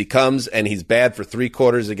Patriots. He comes and he's bad for 3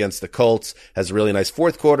 quarters against the Colts, has a really nice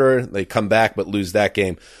fourth quarter. They come back but lose that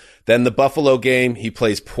game. Then the Buffalo game, he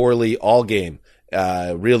plays poorly all game.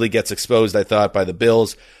 Really gets exposed, I thought, by the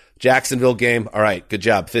Bills. Jacksonville game, all right, good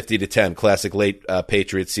job, 50-10, classic late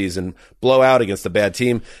Patriots season blowout against a bad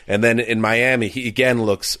team. And then in Miami, he again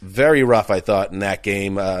looks very rough, I thought, in that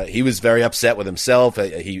game. He was very upset with himself.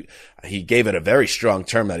 He gave it a very strong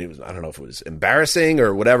term that he was, I don't know if it was embarrassing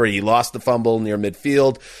or whatever. He lost the fumble near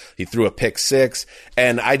midfield. He threw a pick six.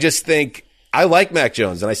 And I just think, I like Mac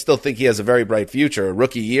Jones, and I still think he has a very bright future. A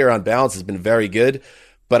rookie year on balance has been very good,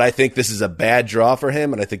 but I think this is a bad draw for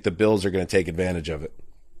him, and I think the Bills are going to take advantage of it.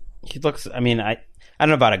 He looks, I mean, I don't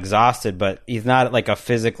know about exhausted, but he's not like a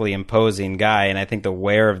physically imposing guy. And I think the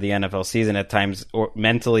wear of the NFL season at times, or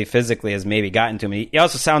mentally, physically, has maybe gotten to him. He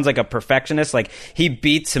also sounds like a perfectionist. Like he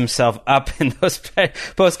beats himself up in those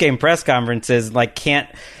post-game press conferences. Like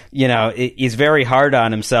he's very hard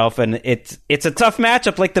on himself. And it's a tough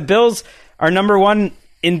matchup. Like the Bills are number one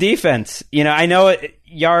in defense. I know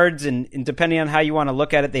yards and depending on how you want to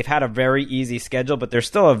look at it, they've had a very easy schedule, but they're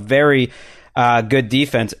still a very good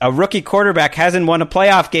defense. A rookie quarterback hasn't won a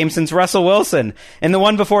playoff game since Russell Wilson. And the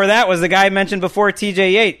one before that was the guy I mentioned before,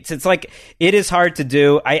 TJ Yates. It's like, it is hard to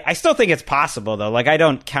do. I still think it's possible, though. Like, I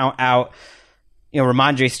don't count out,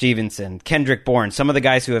 Ramondre Stevenson, Kendrick Bourne, some of the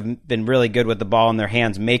guys who have been really good with the ball in their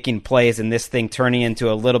hands, making plays, and this thing turning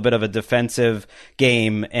into a little bit of a defensive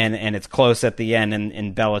game, and it's close at the end,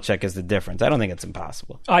 and Belichick is the difference. I don't think it's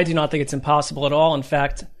impossible. I do not think it's impossible at all. In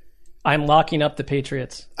fact, I'm locking up the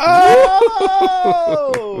Patriots. Oh!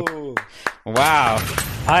 Wow.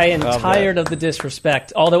 I am tired of the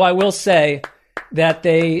disrespect. Although I will say that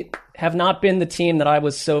they have not been the team that I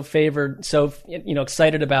was so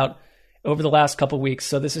excited about over the last couple of weeks.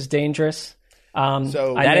 So this is dangerous.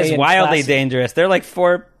 That is wildly dangerous. They're like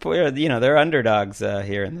they're underdogs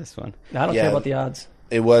here in this one. I don't care about the odds.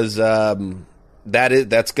 It was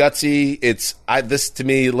that's gutsy. This to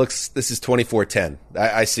me this is 24-10.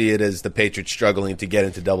 I see it as the Patriots struggling to get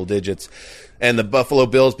into double digits, and the Buffalo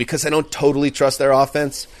Bills, because I don't totally trust their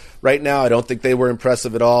offense right now. I don't think they were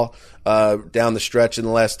impressive at all down the stretch in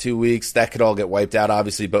the last 2 weeks. That could all get wiped out,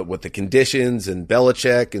 obviously, but with the conditions and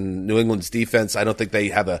Belichick and New England's defense, I don't think they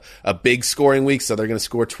have a big scoring week, so they're going to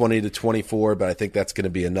score 20-24, but I think that's going to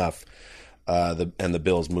be enough. And the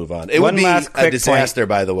Bills move on. It would be a disaster,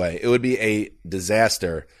 by the way. It would be a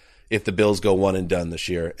disaster if the Bills go one and done this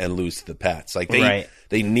year and lose to the Pats. Like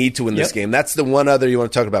they need to win this game. That's the one other you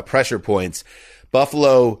want to talk about pressure points.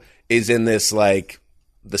 Buffalo is in this like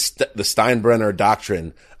the Steinbrenner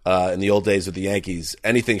doctrine in the old days with the Yankees.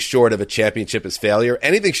 Anything short of a championship is failure.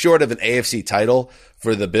 Anything short of an AFC title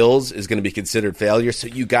for the Bills is going to be considered failure. So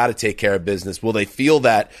you got to take care of business. Will they feel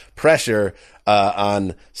that pressure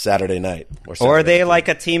on Saturday night? Or are they like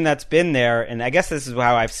a team that's been there? And I guess this is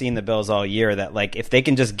how I've seen the Bills all year, that like if they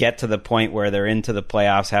can just get to the point where they're into the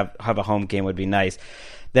playoffs, have a home game would be nice.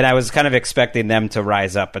 Then I was kind of expecting them to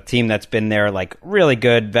rise up, a team that's been there, like really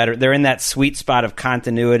good, better. They're in that sweet spot of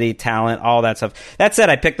continuity, talent, all that stuff. That said,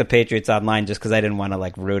 I picked the Patriots online just because I didn't want to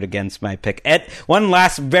like root against my pick. One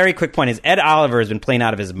last very quick point is Ed Oliver has been playing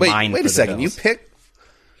out of his mind. Wait a second, Bills. You picked.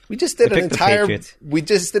 We just did an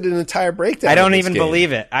entire breakdown. I don't even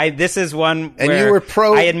believe it. This is one and where you were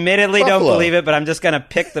pro. I admittedly Buffalo. don't believe it, but I'm just going to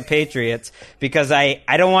pick the Patriots because I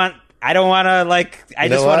don't want to like. I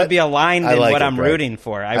just want to be aligned in what I'm rooting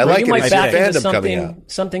for. I like you it. might back into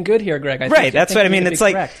something good here, Greg. That's what I mean. It's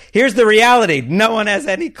like correct. Here's the reality. No one has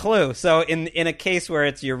any clue. So in a case where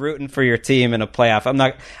it's you're rooting for your team in a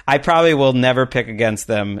playoff, I probably will never pick against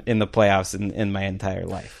them in the playoffs in my entire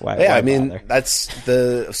life. Why I mean,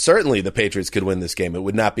 bother? Certainly the Patriots could win this game. It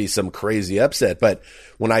would not be some crazy upset. But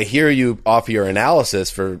when I hear you offer your analysis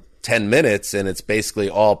for 10 minutes and it's basically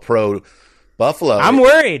all pro Buffalo, I'm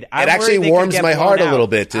worried. It actually warms my heart a little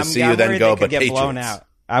bit to see you then go, but Patriots. Blown out.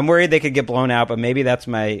 I'm worried they could get blown out, but maybe that's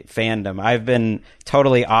my fandom. I've been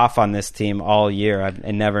totally off on this team all year.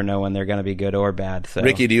 I never know when they're going to be good or bad. So.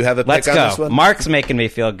 Ricky, do you have a pick on this one? Mark's making me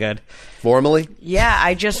feel good. Formally? Yeah,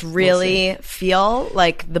 I just really feel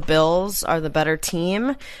like the Bills are the better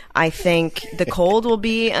team. I think the cold will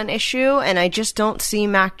be an issue, and I just don't see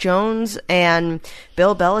Mac Jones and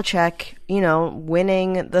Bill Belichick,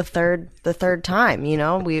 winning the third time.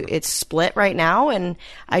 It's split right now, and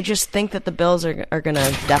I just think that the Bills are going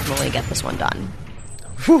to definitely get this one done.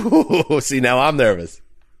 See, now I'm nervous.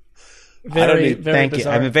 Very thank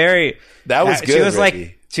bizarre. you. I'm very. That was good. She was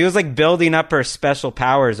Ricky. She was like building up her special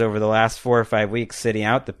powers over the last 4 or 5 weeks, sitting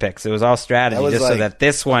out the picks. It was all strategy, so that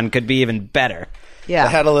this one could be even better. Yeah,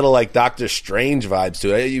 it had a little like Doctor Strange vibes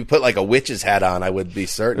to it. You put like a witch's hat on, I would be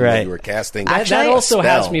certain that you were casting. That also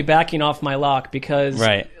has me backing off my lock because,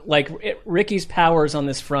 Ricky's powers on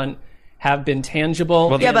this front have been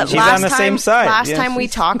tangible. Well, Yeah, but she's last on the time, same side. Last Yeah, time we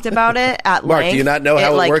talked about it at Mark, length, do you not know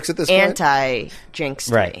how it works at this point?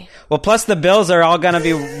 Anti-jinxed Right. me. Well, plus the Bills are all going to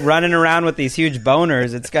be running around with these huge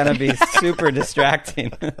boners. It's going to be super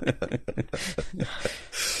distracting. I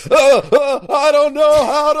don't know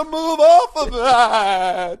how to move off of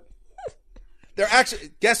that. They're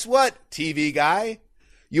actually, guess what, TV guy?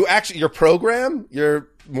 Your program, your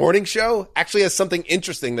morning show actually has something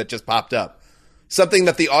interesting that just popped up. Something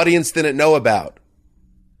that the audience didn't know about.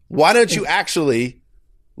 Why don't you actually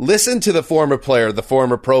listen to the former player, the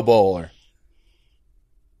former Pro Bowler?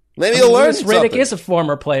 Maybe you'll learn something. Riddick is a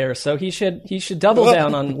former player, so he should double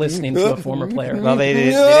down on listening to a former player. Well, they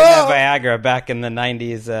didn't have Viagra back in the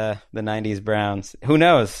 90s, the 90s Browns. Who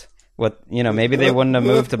knows? Maybe they wouldn't have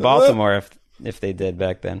moved to Baltimore if they did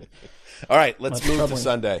back then. All right, let's move to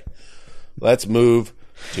Sunday. Let's move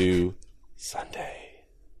to Sunday.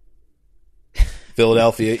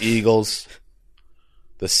 Philadelphia Eagles,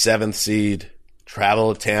 the 7th seed,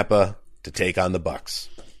 travel to Tampa to take on the Bucs.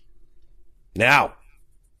 Now,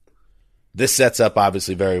 this sets up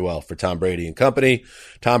obviously very well for Tom Brady and company.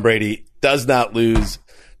 Tom Brady does not lose.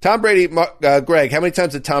 Tom Brady, Greg, how many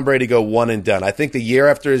times did Tom Brady go one and done? I think the year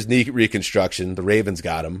after his knee reconstruction, the Ravens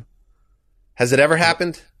got him. Has it ever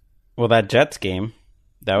happened? Well, that Jets game,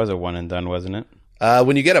 that was a one and done, wasn't it?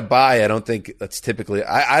 When you get a bye, I don't think that's typically...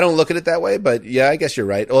 I don't look at it that way, but yeah, I guess you're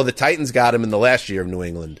right. Oh, the Titans got him in the last year of New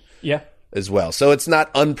England. Yeah. As well. So it's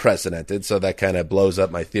not unprecedented, so that kind of blows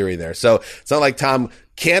up my theory there. So it's not like Tom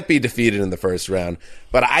can't be defeated in the first round,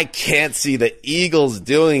 but I can't see the Eagles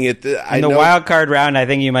doing it. In the wild card round, I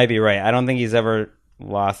think you might be right. I don't think he's ever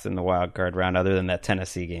lost in the wild card round other than that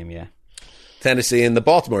Tennessee game, yeah. Tennessee and the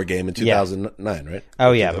Baltimore game in 2009, right?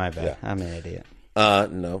 Oh, yeah, my bad. Yeah. I'm an idiot.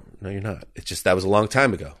 No, you're not. It's just that was a long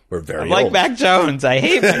time ago. We're very I'm like old. Mac Jones. I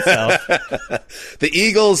hate myself. The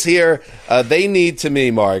Eagles here, they need to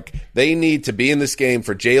me, Mark. They need to be in this game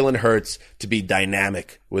for Jalen Hurts to be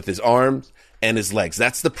dynamic with his arms and his legs.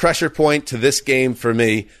 That's the pressure point to this game for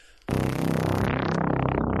me.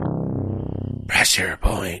 Pressure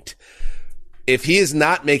point. If he is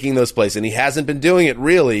not making those plays, and he hasn't been doing it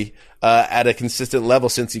really at a consistent level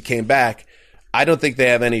since he came back, I don't think they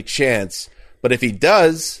have any chance. But if he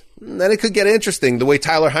does, then it could get interesting, the way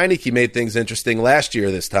Tyler Heineke made things interesting last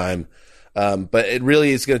year this time. But it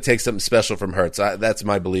really is going to take something special from Hurts. That's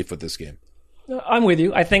my belief with this game. I'm with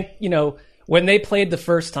you. I think, when they played the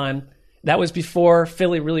first time, that was before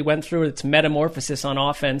Philly really went through its metamorphosis on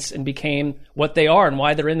offense and became what they are and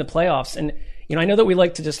why they're in the playoffs. And, I know that we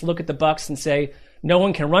like to just look at the Bucs and say no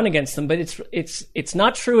one can run against them, but it's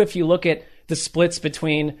not true if you look at the splits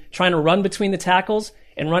between trying to run between the tackles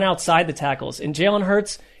and run outside the tackles. And Jalen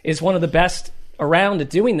Hurts is one of the best around at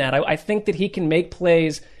doing that. I think that he can make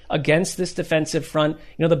plays against this defensive front.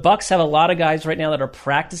 The Bucs have a lot of guys right now that are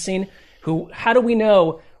practicing who, how do we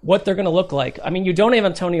know what they're going to look like? I mean, you don't have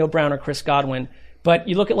Antonio Brown or Chris Godwin, but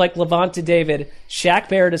you look at like Levante David, Shaq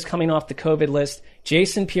Barrett is coming off the COVID list,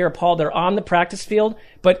 Jason Pierre-Paul, they're on the practice field,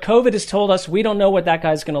 but COVID has told us we don't know what that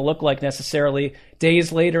guy's going to look like necessarily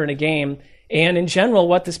days later in a game. And in general,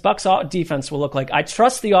 what this Bucs defense will look like. I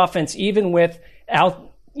trust the offense, even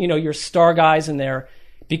without, your star guys in there,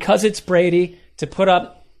 because it's Brady,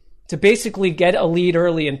 to basically get a lead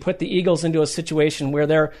early and put the Eagles into a situation where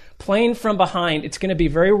they're playing from behind. It's going to be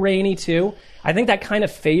very rainy too. I think that kind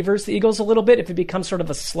of favors the Eagles a little bit if it becomes sort of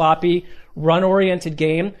a sloppy, run-oriented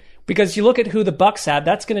game. Because you look at who the Bucs had,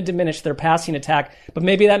 that's going to diminish their passing attack. But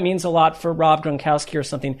maybe that means a lot for Rob Gronkowski or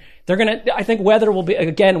something. I think weather will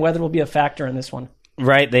be a factor in this one.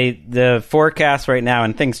 Right. The forecast right now,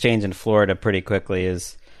 and things change in Florida pretty quickly,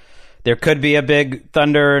 is there could be a big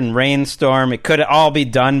thunder and rainstorm. It could all be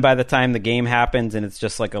done by the time the game happens, and it's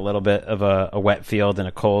just like a little bit of a wet field and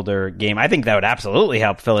a colder game. I think that would absolutely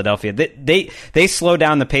help Philadelphia. They slow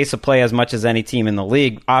down the pace of play as much as any team in the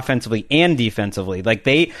league, offensively and defensively. Like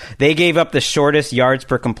they gave up the shortest yards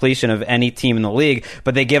per completion of any team in the league,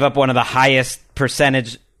 but they give up one of the highest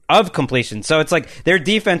percentage of completion. So it's like their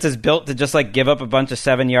defense is built to just like give up a bunch of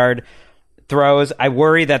 7-yard throws. I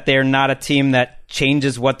worry that they're not a team that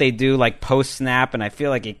changes what they do like post snap, and I feel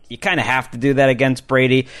like you kind of have to do that against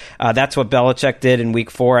Brady. That's what Belichick did in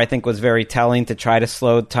week 4. I think was very telling to try to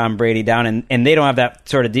slow Tom Brady down, and they don't have that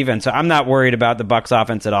sort of defense. So I'm not worried about the Bucs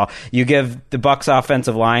offense at all. You give the Bucs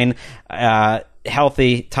offensive line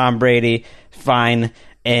healthy, Tom Brady fine,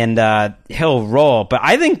 and he'll roll. But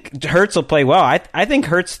I think Hurts will play well. I think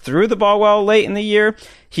Hurts threw the ball well late in the year.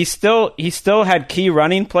 he still had key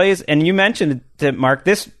running plays. And you mentioned it, Mark,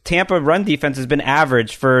 this Tampa run defense has been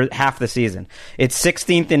average for half the season. It's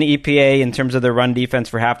 16th in EPA in terms of their run defense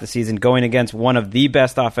for half the season, going against one of the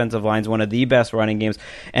best offensive lines, one of the best running games.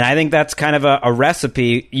 And I think that's kind of a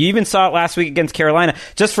recipe. You even saw it last week against Carolina,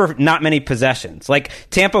 just for not many possessions. Like,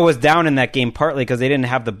 Tampa was down in that game partly because they didn't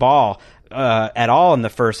have the ball at all in the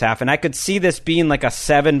first half. And I could see this being like a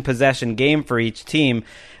 7-possession game for each team,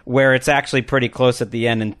 where it's actually pretty close at the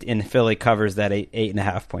end, and Philly covers that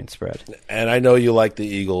 8.5 point spread. And I know you like the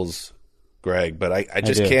Eagles, Greg, but I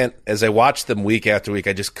just can't. As I watched them week after week,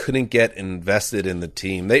 I just couldn't get invested in the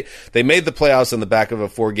team. They made the playoffs on the back of a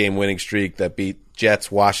 4-game winning streak that beat Jets,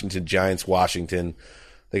 Washington, Giants, Washington.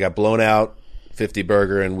 They got blown out 50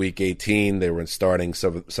 burger in week 18. They were starting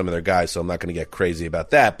some of their guys, so I'm not going to get crazy about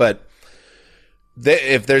that. But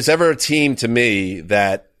if there's ever a team to me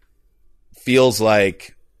that feels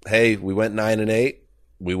like, hey, we went 9-8.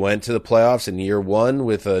 We went to the playoffs in year 1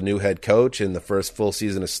 with a new head coach in the first full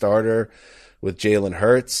season as starter with Jalen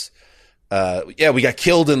Hurts. We got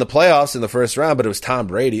killed in the playoffs in the first round, but it was Tom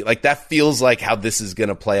Brady. Like, that feels like how this is going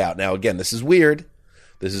to play out. Now, again, this is weird.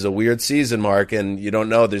 This is a weird season, Mark, and you don't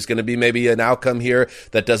know. There's going to be maybe an outcome here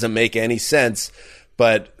that doesn't make any sense.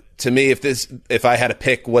 But to me, if I had to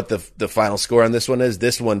pick what the final score on this one is,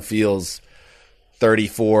 this one feels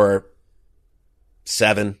 34-7,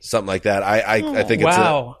 something like that. I think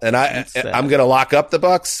wow. I'm going to lock up the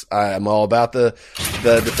Bucs. I'm all about the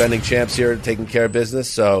defending champs here taking care of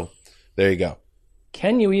business. So there you go.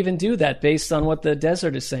 Can you even do that based on what the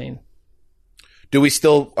desert is saying? Do we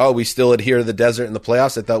still adhere to the desert in the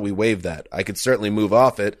playoffs? I thought we waived that. I could certainly move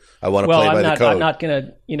off it. I want to play by the code. I'm not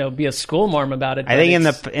going to be a schoolmarm about it. I think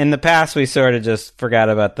in the past we sort of just forgot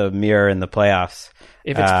about the mirror in the playoffs.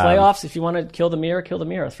 If it's playoffs, if you want to kill the mirror,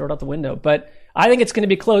 throw it out the window. But I think it's going to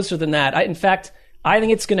be closer than that. In fact, I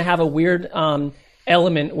think it's going to have a weird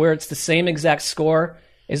element where it's the same exact score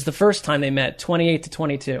as the first time they met,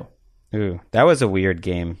 28-22. Ooh, that was a weird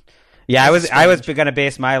game. Yeah, I was going to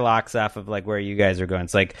base my locks off of like where you guys are going.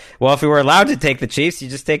 It's like, well, if we were allowed to take the Chiefs, you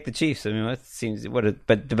just take the Chiefs. I mean, it seems but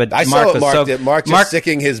I Mark saw Mark just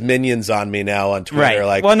sticking his minions on me now on Twitter. Right.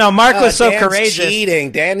 Like, well, no, Mark was so Dan's courageous.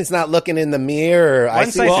 Cheating. Dan's not looking in the mirror.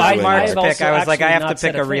 Once I saw Mark's pick, I was like, I have to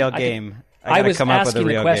pick a real game. I was asking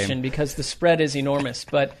the question because the spread is enormous,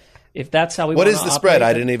 but. If that's how we what want is the spread?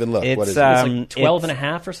 I didn't even look. What is it? It's like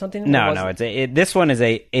 12.5 or something? No. This one is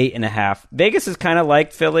 8.5. Vegas has kind of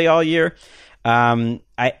liked Philly all year. I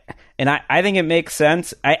think it makes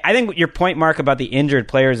sense. I think your point, Mark, about the injured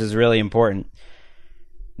players is really important.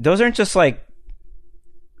 Those aren't just like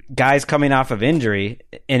guys coming off of injury,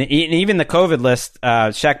 and even the COVID list.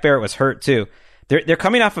 Shaq Barrett was hurt too. They're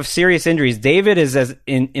coming off of serious injuries. David is as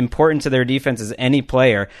important to their defense as any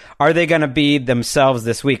player. Are they going to be themselves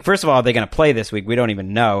this week? First of all, are they going to play this week? We don't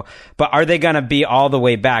even know. But are they going to be all the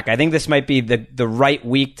way back? I think this might be the right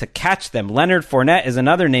week to catch them. Leonard Fournette is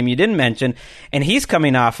another name you didn't mention, and he's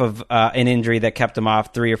coming off of an injury that kept him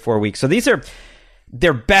off 3 or 4 weeks. So these are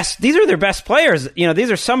their best. These are their best players.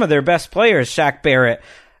 These are some of their best players. Shaq Barrett,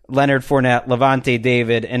 Leonard Fournette, Levante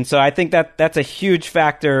David. And so I think that's a huge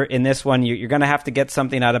factor in this one. You're going to have to get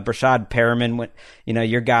something out of Brashad Perriman,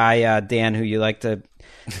 your guy, Dan, who you like to,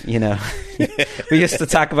 we used to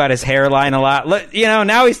talk about his hairline a lot. Look,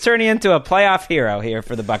 now he's turning into a playoff hero here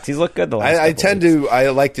for the Bucs. He's looked good the last I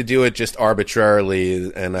like to do it just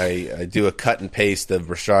arbitrarily, and I do a cut and paste of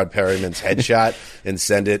Brashad Perriman's headshot and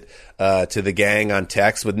send it to the gang on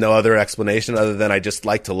text with no other explanation other than I just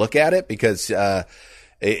like to look at it because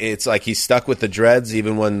it's like he's stuck with the dreads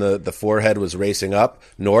even when the forehead was racing up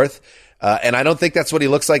north. And I don't think that's what he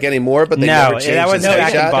looks like anymore, but they never changed his headshot.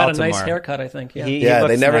 He's got a nice haircut, I think. Yeah,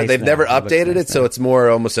 they've never updated it, so it's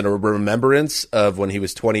more almost a remembrance of when he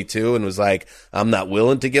was 22 and was like, I'm not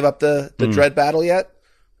willing to give up the dread battle yet.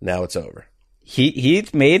 Now it's over. He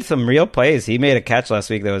made some real plays. He made a catch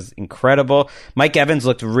last week that was incredible. Mike Evans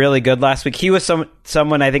looked really good last week. He was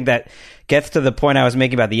someone I think that gets to the point I was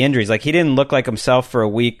making about the injuries. Like, he didn't look like himself for a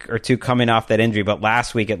week or two coming off that injury, but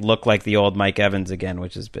last week it looked like the old Mike Evans again,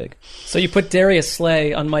 which is big. So you put Darius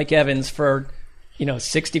Slay on Mike Evans for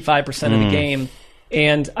 65% of the game,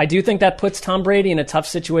 and I do think that puts Tom Brady in a tough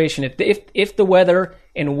situation. If the weather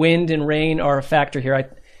and wind and rain are a factor here,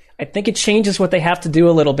 I think it changes what they have to do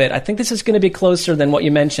a little bit. I think this is going to be closer than what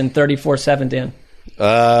you mentioned, 34-7, Dan.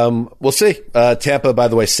 We'll see. Tampa, by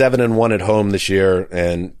the way, 7-1 at home this year,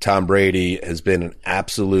 and Tom Brady has been an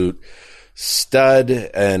absolute stud.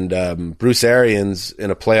 And Bruce Arians,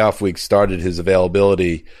 in a playoff week, started his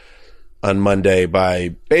availability on Monday by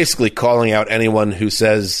basically calling out anyone who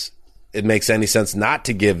says it makes any sense not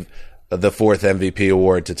to give the fourth MVP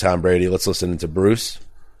award to Tom Brady. Let's listen to Bruce.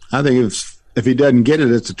 I think if he doesn't get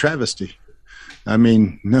it, it's a travesty. I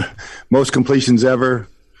mean, most completions ever,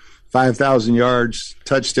 5,000 yards,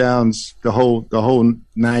 touchdowns, the whole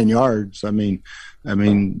 9 yards. I mean,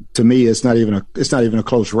 to me, it's not even a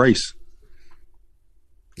close race.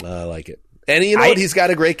 I like it. And you know what? He's got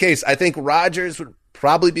a great case. I think Rodgers would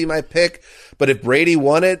probably be my pick, but if Brady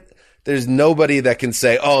won it, there's nobody that can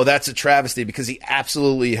say, oh, that's a travesty, because he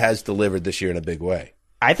absolutely has delivered this year in a big way.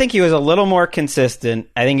 I think he was a little more consistent.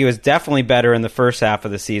 I think he was definitely better in the first half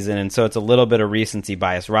of the season, and so it's a little bit of recency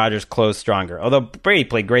bias. Rodgers closed stronger, although Brady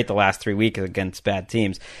played great the last 3 weeks against bad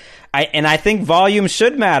teams. I think volume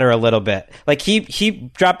should matter a little bit. Like he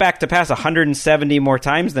dropped back to pass 170 more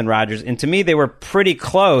times than Rodgers, and to me they were pretty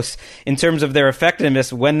close in terms of their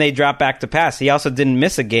effectiveness when they dropped back to pass. He also didn't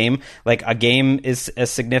miss a game. Like a game is a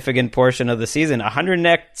significant portion of the season.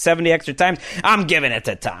 170 extra times. I'm giving it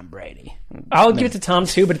to Tom Brady. I'll give it to Tom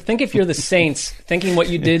too, but think if you're the Saints, thinking what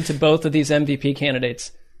you did to both of these MVP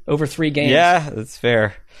candidates over 3 games. Yeah, that's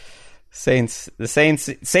fair. Saints with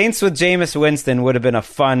Jameis Winston would have been a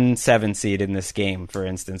fun 7 seed in this game, for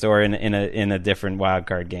instance, or in a different wild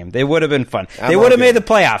card game. They would have been fun. They would have made the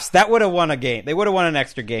playoffs. That would have won a game. They would have won an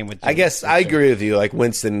extra game with Jameis. I guess I agree with you. Like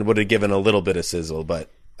Winston would have given a little bit of sizzle,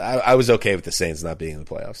 but I was okay with the Saints not being in the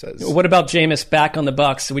playoffs. What about Jameis back on the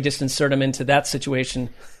Bucs? We just insert him into that situation.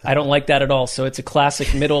 I don't like that at all. So it's a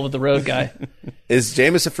classic middle of the road guy. Is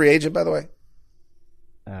Jameis a free agent, by the way?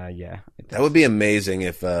 Yeah. That would be amazing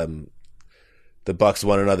if the Bucs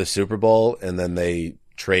won another Super Bowl and then they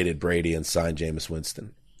traded Brady and signed Jameis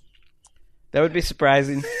Winston. That would be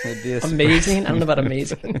surprising. That'd be amazing. I don't know about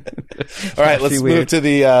amazing. All right, let's move to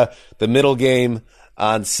the middle game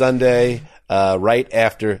on Sunday, right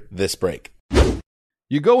after this break.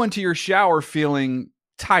 You go into your shower feeling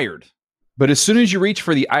tired, but as soon as you reach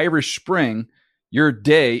for the Irish Spring, your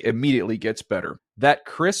day immediately gets better. That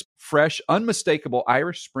crisp, fresh, unmistakable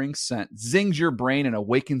Irish Spring scent zings your brain and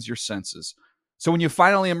awakens your senses. So when you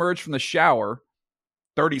finally emerge from the shower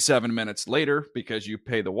 37 minutes later, because you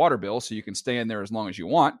pay the water bill so you can stay in there as long as you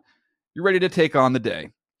want, you're ready to take on the day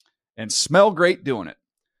and smell great doing it.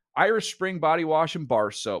 Irish Spring Body Wash and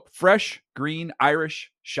Bar Soap. Fresh, green,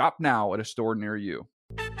 Irish. Shop now at a store near you.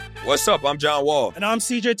 What's up? I'm John Wall. And I'm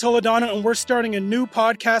CJ Toledano, and we're starting a new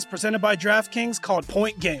podcast presented by DraftKings called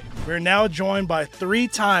Point Game. We're now joined by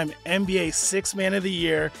 3-time NBA Sixth Man of the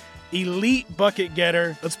Year, elite bucket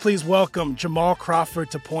getter. Let's please welcome Jamal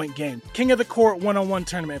Crawford to Point Game. King of the Court one-on-one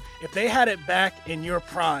tournament. If they had it back in your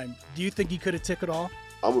prime, do you think you could have took it all?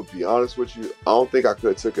 I'm going to be honest with you. I don't think I could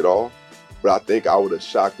have took it all, but I think I would have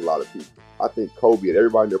shocked a lot of people. I think Kobe and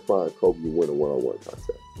everybody in their prime, Kobe would win a one-on-one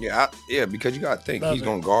contest. Yeah, because you got to think. He's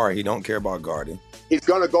going to guard. He don't care about guarding. He's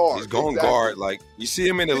going to guard. He's going to guard. Like, you see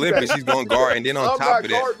him in the Olympics, he's going to guard. And then on top of that. I'm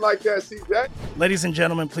not guarding like that, CJ. Ladies and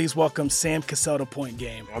gentlemen, please welcome Sam Cassell to Point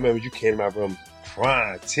Game. I remember you came to my room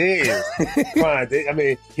crying, tears. Crying. I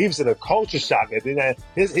mean, he was in a culture shock. And then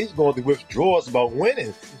he's going through withdrawals about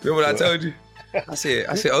winning. Remember what I told you? I said,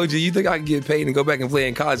 OG, you think I can get paid and go back and play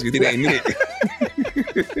in college? You think I ain't need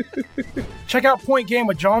it? Check out Point Game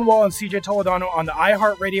with John Wall and CJ Toledano on the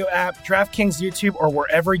iHeartRadio app, DraftKings YouTube, or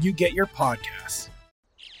wherever you get your podcasts.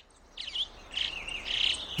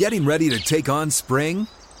 Getting ready to take on spring?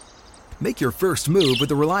 Make your first move with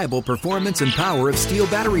the reliable performance and power of Steel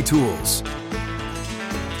battery tools.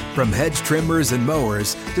 From hedge trimmers and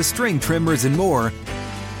mowers to string trimmers and more,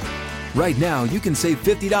 right now you can save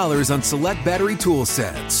 $50 on select battery tool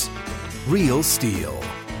sets. Real Steel.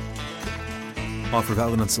 Offer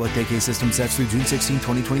valid on select AK system sets through June 16,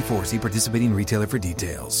 2024. See participating retailer for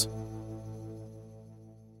details.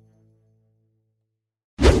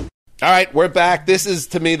 All right, we're back. This is,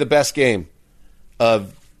 to me, the best game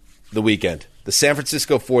of the weekend. The San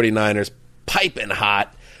Francisco 49ers piping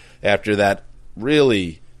hot after that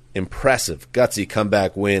really impressive, gutsy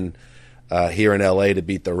comeback win here in L.A. to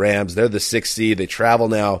beat the Rams. They're the 6th seed. They travel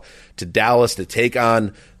now to Dallas to take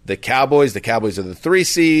on the Cowboys. The Cowboys are the 3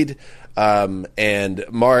 seed. And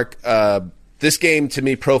Mark, this game to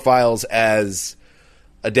me profiles as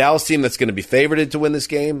a Dallas team that's going to be favored to win this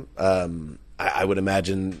game. I would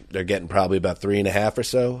imagine they're getting probably about 3.5 or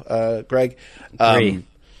so, Greg.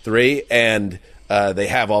 3. And they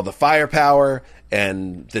have all the firepower.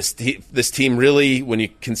 And this team really, when you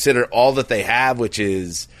consider all that they have, which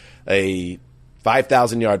is a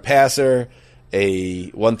 5,000-yard passer,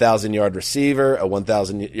 a 1,000-yard receiver, a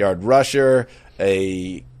 1,000-yard rusher,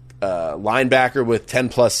 a linebacker with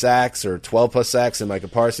 10-plus sacks or 12-plus sacks in Micah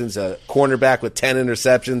Parsons, a cornerback with 10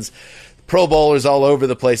 interceptions, Pro Bowlers all over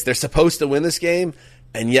the place. They're supposed to win this game.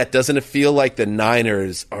 And yet, doesn't it feel like the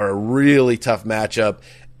Niners are a really tough matchup,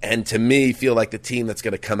 and to me, feel like the team that's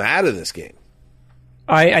going to come out of this game?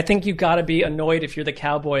 I think you got to be annoyed if you're the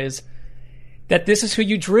Cowboys that this is who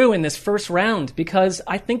you drew in this first round, because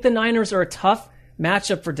I think the Niners are a tough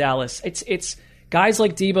matchup for Dallas. It's guys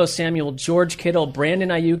like Deebo Samuel, George Kittle, Brandon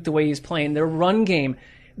Ayuk, the way he's playing, their run game.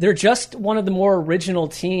 They're just one of the more original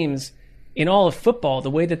teams in all of football,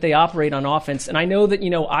 the way that they operate on offense. And I know that,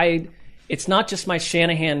 it's not just my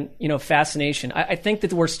Shanahan, fascination. I think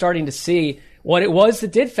that we're starting to see what it was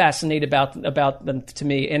that did fascinate about them to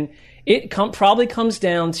me. And it probably comes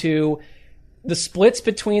down to the splits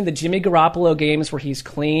between the Jimmy Garoppolo games where he's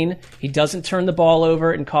clean, he doesn't turn the ball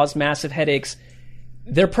over and cause massive headaches.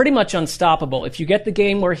 They're pretty much unstoppable. If you get the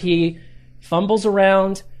game where he fumbles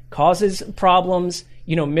around, causes problems,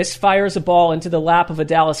 misfires a ball into the lap of a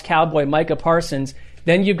Dallas Cowboy, Micah Parsons,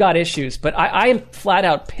 then you've got issues. But I am flat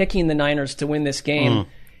out picking the Niners to win this game.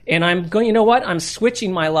 And I'm going, you know what? I'm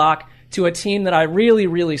switching my lock to a team that I really,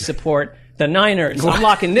 really support, the Niners. I'm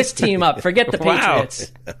locking this team up. Forget the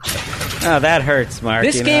Patriots. Oh, that hurts, Mark.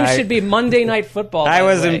 This game should be Monday Night Football. I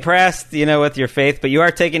was impressed, with your faith, but you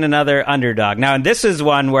are taking another underdog. Now, and this is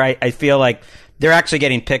one where I feel like they're actually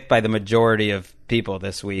getting picked by the majority of people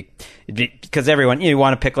this week, because everyone, you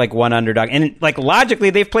want to pick like one underdog, and like logically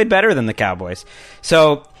they've played better than the Cowboys.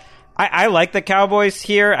 So I like the Cowboys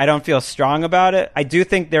here. I don't feel strong about it. I do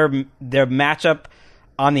think their matchup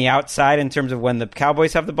on the outside in terms of when the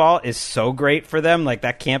Cowboys have the ball is so great for them. Like,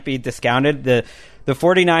 that can't be discounted. The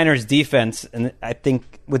 49ers defense, and I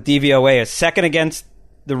think with DVOA, is second against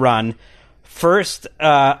the run, first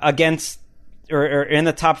against or in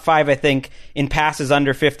the top 5, I think, in passes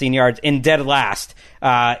under 15 yards, in dead last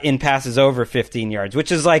in passes over 15 yards,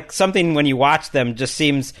 which is like something when you watch them just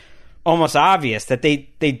seems almost obvious that they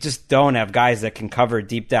just don't have guys that can cover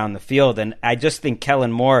deep down the field. And I just think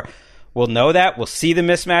Kellen Moore will know that, will see the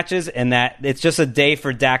mismatches, and that it's just a day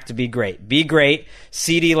for Dak to be great. Be great.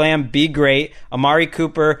 CeeDee Lamb, be great. Amari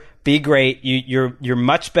Cooper, be great. You're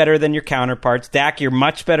much better than your counterparts. Dak, you're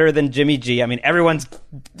much better than Jimmy G. I mean, everyone's,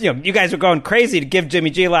 you guys are going crazy to give Jimmy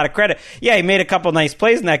G a lot of credit. Yeah, he made a couple nice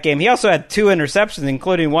plays in that game. He also had 2 interceptions,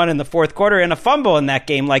 including one in the fourth quarter and a fumble in that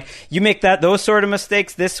game. Like, you make those sort of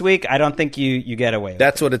mistakes this week, I don't think you get away with it.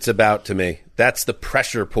 That's what it's about to me. That's the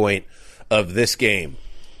pressure point of this game.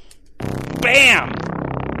 Bam!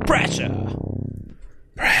 Pressure.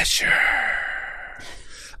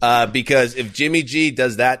 Because if Jimmy G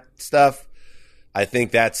does that stuff, I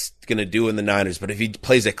think that's going to do in the Niners. But if he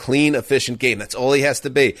plays a clean, efficient game, that's all he has to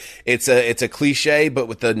be. It's a cliche, but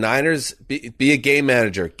with the Niners, be a game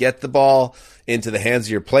manager. Get the ball into the hands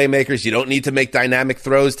of your playmakers. You don't need to make dynamic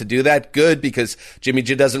throws to do that. Good, because Jimmy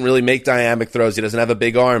G doesn't really make dynamic throws. He doesn't have a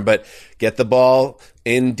big arm, but get the ball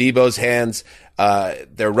in Deebo's hands.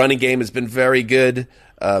 Their running game has been very good.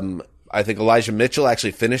 I think Elijah Mitchell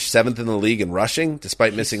actually finished 7th in the league in rushing,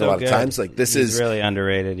 despite missing a lot of times. Like, this is really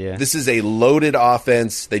underrated. Yeah, this is a loaded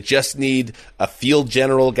offense. They just need a field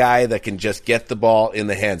general guy that can just get the ball in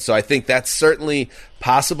the hands. So I think that's certainly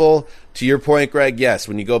possible. To your point, Greg, yes,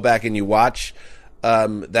 when you go back and you watch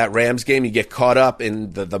that Rams game, you get caught up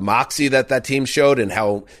in the moxie that team showed and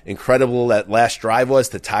how incredible that last drive was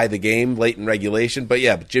to tie the game late in regulation.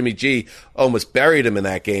 But Jimmy G almost buried him in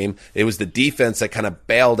that game. It was the defense that kind of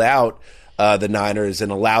bailed out the Niners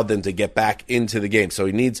and allowed them to get back into the game. So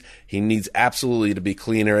he needs absolutely to be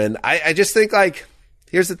cleaner. And I just think, like,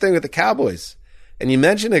 here's the thing with the Cowboys, and you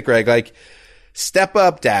mentioned it, Greg, like, step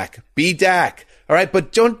up, Dak, be Dak. All right,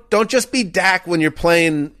 but don't just be Dak when you're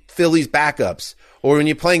playing Philly's backups, or when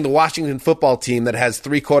you're playing the Washington football team that has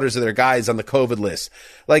 3/4 of their guys on the COVID list.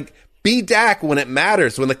 Like, be Dak when it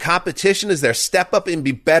matters, when the competition is there. Step up and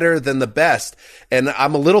be better than the best. And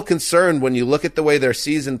I'm a little concerned when you look at the way their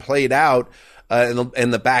season played out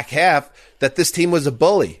in the back half, that this team was a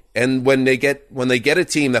bully. And when they get a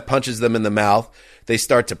team that punches them in the mouth, they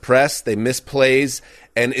start to press, they miss plays.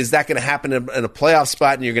 And is that going to happen in a playoff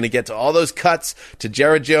spot, and you're going to get to all those cuts to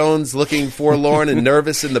Jared Jones looking forlorn and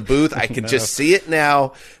nervous in the booth? I can just see it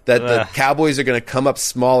now that the Cowboys are going to come up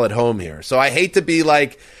small at home here. So I hate to be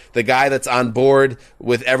like the guy that's on board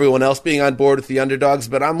with everyone else being on board with the underdogs,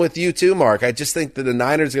 but I'm with you too, Mark. I just think that the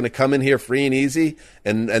Niners are going to come in here free and easy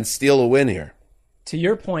and steal a win here. To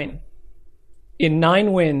your point, in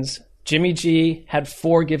 9 wins, Jimmy G had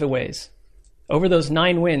 4 giveaways. Over those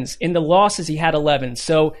 9 wins. In the losses, he had 11.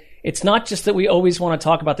 So it's not just that we always want to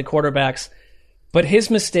talk about the quarterbacks, but his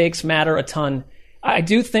mistakes matter a ton. I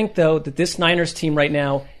do think, though, that this Niners team right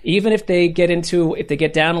now, even if they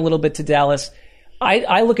get down a little bit to Dallas,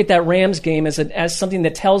 I look at that Rams game as something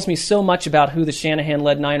that tells me so much about who the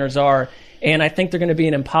Shanahan-led Niners are. And I think they're going to be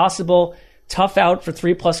an impossible, tough out for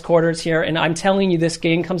 3+ quarters here. And I'm telling you, this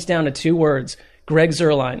game comes down to 2 words: Greg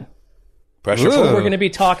Zuerlein. Pressure. That's what we're going to be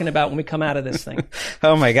talking about when we come out of this thing.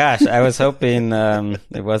 Oh my gosh, I was hoping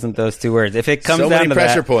it wasn't those 2 words. If it comes so down many to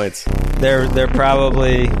pressure that, points, they're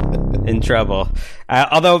probably in trouble.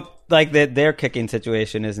 Although, like, their kicking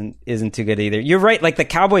situation isn't too good either. You're right. Like, the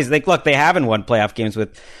Cowboys, they haven't won playoff games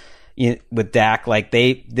with Dak. Like,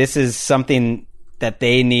 this is something that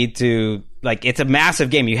they need to, like, it's a massive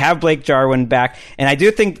game. You have Blake Jarwin back, and I do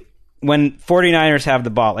think when 49ers have the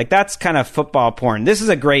ball, like, that's kind of football porn. This is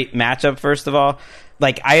a great matchup, first of all.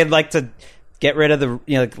 Like, I'd like to get rid of the,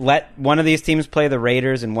 like, let one of these teams play the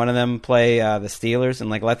Raiders and one of them play the Steelers, and,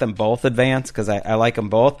 like, let them both advance, because I like them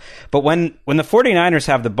both. But when the 49ers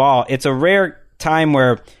have the ball, it's a rare time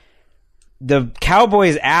where the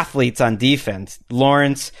Cowboys athletes on defense,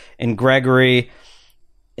 Lawrence and Gregory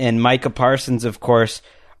and Micah Parsons, of course,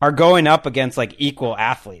 are going up against, like, equal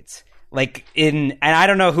athletes. Like, and I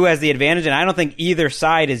don't know who has the advantage, and I don't think either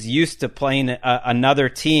side is used to playing another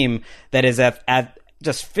team that is at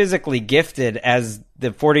just physically gifted as the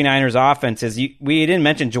 49ers offense is. We didn't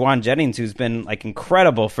mention Juwan Jennings, who's been, like,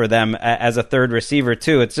 incredible for them as a third receiver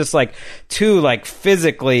too. It's just like 2, like,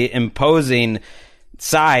 physically imposing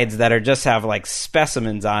sides that are just have, like,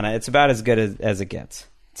 specimens on it. It's about as good as it gets.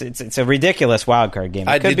 It's a ridiculous wild card game.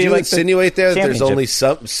 Did you insinuate there that there's only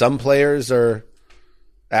some players or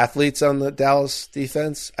athletes on the Dallas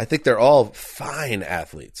defense? I think they're all fine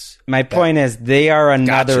athletes. My point is they are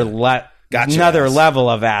another level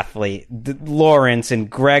of athlete. Lawrence and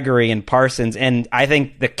Gregory and Parsons, and I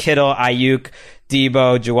think the Kittle, Ayuk,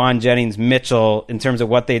 Debo, Juwan Jennings, Mitchell, in terms of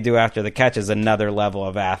what they do after the catch, is another level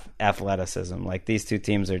of athleticism. Like, these 2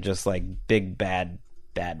 teams are just, like, big bad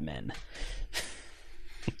men.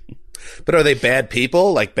 But are they bad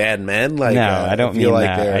people, like bad men? Like, no, I don't mean like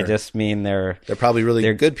that. I just mean they're probably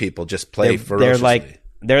really good people. Just play ferociously.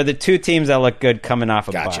 They're the 2 teams that look good coming off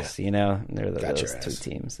a bus. You know, they're those 2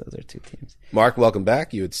 teams. Those are 2 teams. Mark, welcome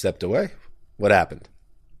back. You had stepped away. What happened?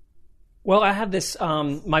 Well, I have this.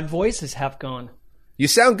 My voice is half gone. You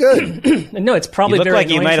sound good. No, it's probably you look very like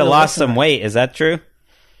you might have lost some weight. Is that true?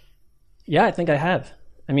 Yeah, I think I have.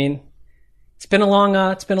 I mean, it's been a long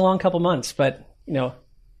couple months, but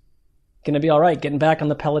going to be all right. Getting back on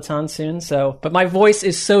the Peloton soon. So, but my voice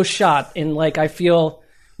is so shot, and, like, I feel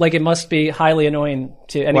like it must be highly annoying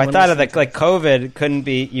to anyone. Well, I thought of like COVID couldn't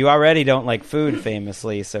be. You already don't like food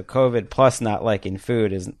famously, so COVID plus not liking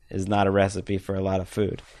food is not a recipe for a lot of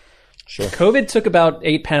food. Sure. COVID took about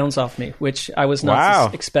 8 pounds off me, which I was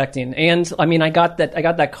not expecting. And I mean, I got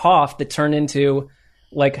that cough that turned into,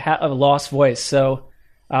 like, a lost voice. So,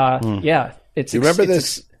 yeah, it's. You remember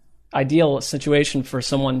this ideal situation for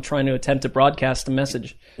someone trying to attempt to broadcast a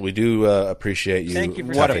message. We do appreciate you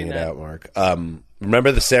for talking it out, Mark.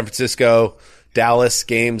 Remember the San Francisco Dallas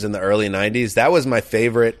games in the early 90s? That was my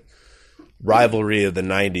favorite rivalry of the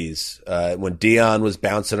 90s, when Deion was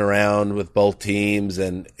bouncing around with both teams,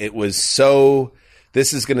 and it was so.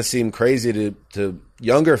 This is going to seem crazy to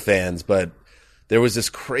younger fans, but there was this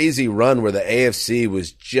crazy run where the AFC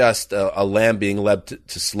was just a lamb being led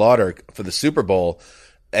to slaughter for the Super Bowl.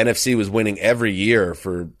 NFC was winning every year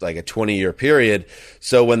for like a 20-year period.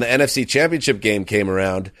 So when the NFC Championship game came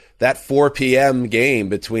around, that 4 p.m. game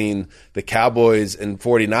between the Cowboys and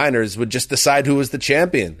 49ers would just decide who was the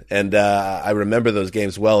champion. And I remember those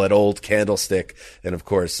games well at Old Candlestick. And, of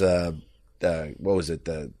course, what was it,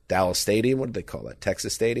 the Dallas Stadium? What did they call that,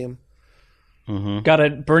 Texas Stadium? Mm-hmm. Got a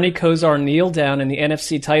Bernie Kosar kneel down in the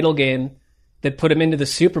NFC title game that put him into the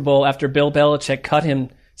Super Bowl after Bill Belichick cut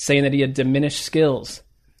him, saying that he had diminished skills.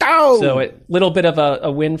 Oh! So a little bit of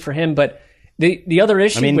a win for him, but the other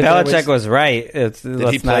issue. I mean, Belichick was right. Did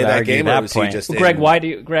he play that game, or was he just? Well,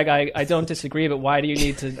 Greg, I don't disagree, but why do you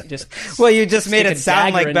need to just? Well, you just made it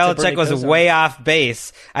sound like Belichick was way off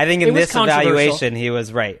base. I think in this evaluation, he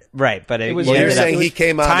was right. Right, but it was. Well, you're saying he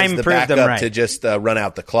came on as the backup to just run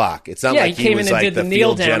out the clock. It's not like he was like the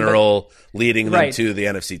field general leading them to the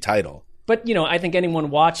NFC title. But I think anyone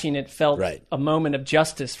watching it felt a moment of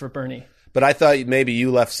justice for Bernie. But I thought maybe you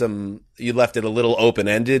left it a little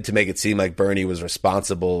open-ended to make it seem like Bernie was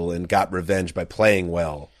responsible and got revenge by playing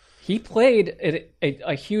well. He played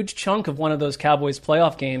a huge chunk of one of those Cowboys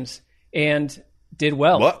playoff games and did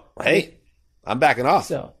well. What? Hey, I'm backing off.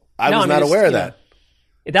 I was not aware of that.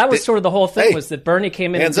 That was sort of the whole thing, was that Bernie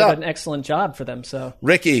came in and did an excellent job for them. So,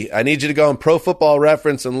 Ricky, I need you to go on Pro Football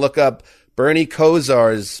Reference and look up Bernie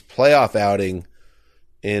Kosar's playoff outing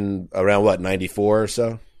in around, 94 or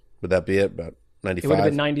so? Would that be it? About 95? It would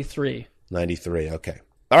have been 93. 93, okay.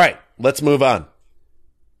 All right, let's move on.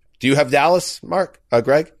 Do you have Dallas, Mark?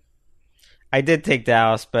 Greg? I did take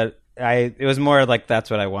Dallas, but it was more like that's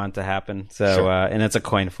what I want to happen. So, Sure. And it's a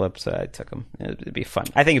coin flip, so I took them. It'd be fun.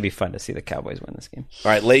 I think it'd be fun to see the Cowboys win this game.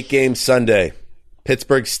 All right, late game Sunday,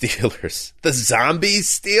 Pittsburgh Steelers, the zombie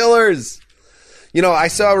Steelers. You know, I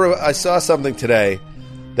saw something today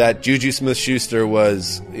that Juju Smith-Schuster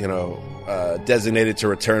was, designated to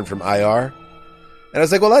return from IR, and I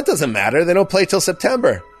was like, well, that doesn't matter. They don't play till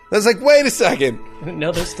September. And I was like, wait a second.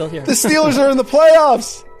 No, they're still here. The Steelers are in the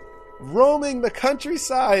playoffs, roaming the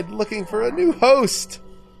countryside looking for a new host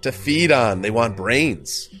to feed on. They want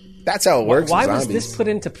brains. That's how it works. Why with was zombies. this put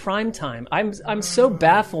into prime time? I'm so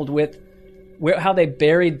baffled with how they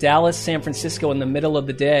buried Dallas, San Francisco in the middle of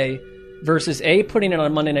the day versus putting it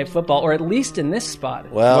on Monday Night Football, or at least in this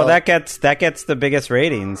spot. Well, that gets the biggest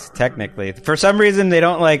ratings technically. For some reason, they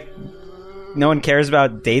don't no one cares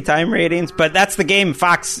about daytime ratings, but that's the game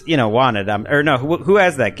Fox, wanted. Or no, who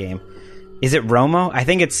has that game? Is it Romo? I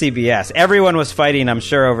think it's CBS. Everyone was fighting, I'm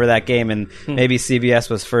sure, over that game, and maybe CBS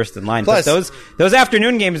was first in line. Plus, but those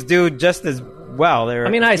afternoon games do just as well.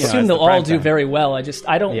 I assume they'll all do very well.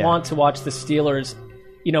 I don't want to watch the Steelers,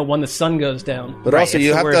 when the sun goes down. But also,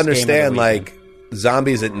 you have to understand,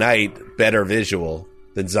 zombies at night, better visual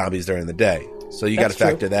than zombies during the day. So you got to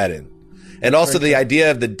factor that in. And also the idea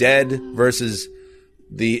of the dead versus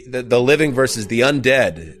the living versus the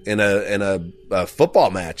undead in a football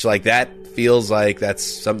match, like that feels like that's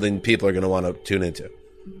something people are going to want to tune into.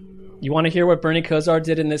 You want to hear what Bernie Kosar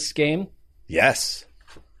did in this game? Yes.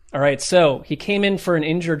 All right, so he came in for an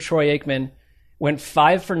injured Troy Aikman, went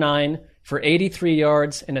 5 for 9 for 83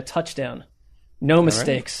 yards and a touchdown. No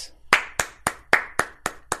mistakes.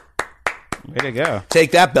 Way to go.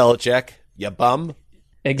 Take that, Belichick, you bum.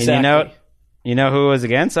 Exactly. And you know who was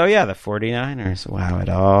against? Oh, yeah, the 49ers. Wow, it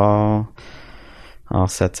all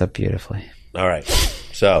sets up beautifully. All right,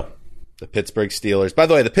 so the Pittsburgh Steelers. By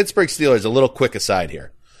the way, the Pittsburgh Steelers, a little quick aside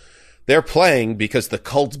here. They're playing because the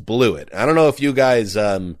Colts blew it. I don't know if you guys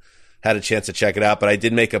had a chance to check it out, but I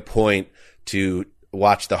did make a point to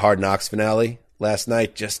watch the Hard Knocks finale last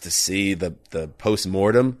night just to see the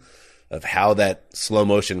post-mortem of how that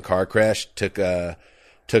slow-motion car crash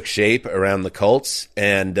took shape around the Colts.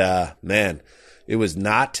 And, man, it was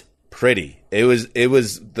not pretty. It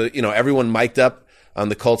was everyone mic'd up on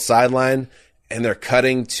the Colts sideline, and they're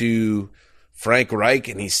cutting to Frank Reich,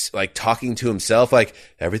 and he's talking to himself like,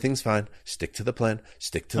 everything's fine. Stick to the plan.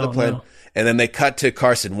 Stick to the plan. No. And then they cut to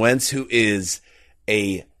Carson Wentz, who is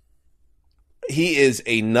a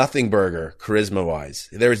nothing burger charisma-wise.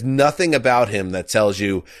 There's nothing about him that tells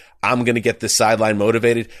you, I'm going to get this sideline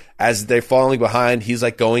motivated. As they're falling behind, he's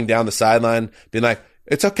going down the sideline, being like,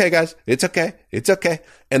 it's okay, guys. It's okay. It's okay.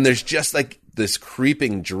 And there's just this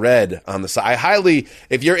creeping dread on the side.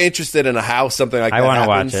 If you're interested in how something like that happens, I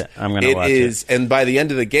want to watch it. I'm going to watch it. And by the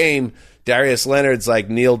end of the game, Darius Leonard's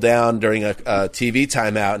kneeled down during a TV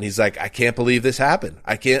timeout, and he's like, I can't believe this happened.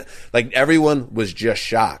 I can't. Everyone was just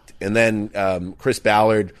shocked. And then Chris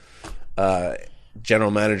Ballard,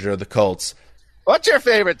 general manager of the Colts, what's your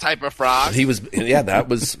favorite type of frog? He was, I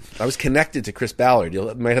was connected to Chris Ballard.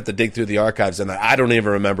 You might have to dig through the archives, and I don't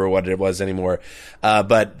even remember what it was anymore.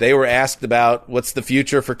 But they were asked about what's the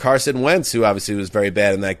future for Carson Wentz, who obviously was very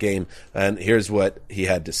bad in that game. And here's what he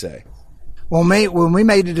had to say. Well, when we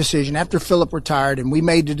made the decision after Phillip retired, and we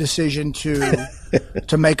made the decision to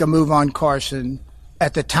make a move on Carson,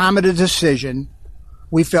 at the time of the decision,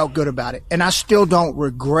 we felt good about it, and I still don't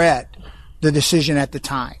regret the decision at the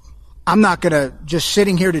time. I'm not going to, just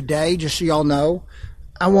sitting here today, just so y'all know,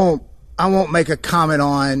 I won't make a comment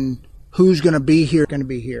on who's going to be here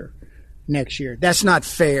next year. That's not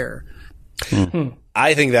fair.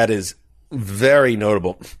 I think that is very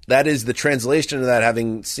notable. That is the translation of that,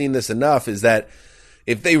 having seen this enough, is that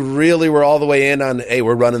if they really were all the way in on, hey,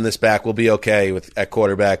 we're running this back, we'll be okay at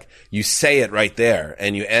quarterback, you say it right there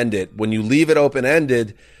and you end it. When you leave it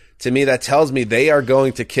open-ended, to me, that tells me they are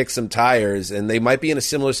going to kick some tires, and they might be in a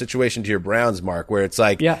similar situation to your Browns, Mark, where it's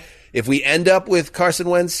if we end up with Carson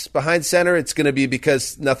Wentz behind center, it's going to be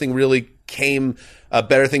because nothing really came, a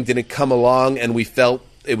better thing didn't come along, and we felt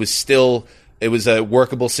it was a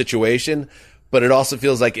workable situation. But it also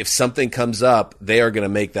feels like if something comes up, they are going to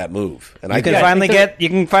make that move. And you can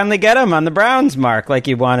finally get him on the Browns, Mark, like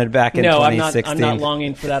you wanted back in 2016. I'm not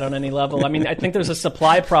longing for that on any level. I mean, I think there's a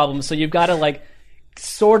supply problem, so you've got to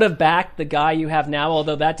sort of back the guy you have now,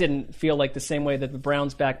 although that didn't feel like the same way that the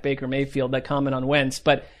Browns back Baker Mayfield, that comment on Wentz,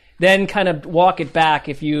 but then kind of walk it back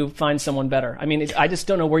if you find someone better. I mean, I just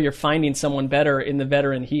don't know where you're finding someone better in the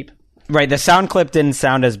veteran heap. Right, the sound clip didn't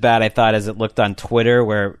sound as bad, I thought, as it looked on Twitter,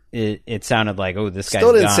 where it sounded like, oh, this guy's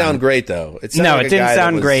still didn't gone. Sound great, though. It didn't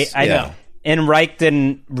sound great. I know. And Reich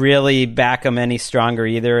didn't really back him any stronger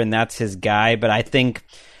either, and that's his guy. But I think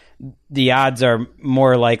the odds are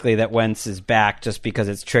more likely that Wentz is back just because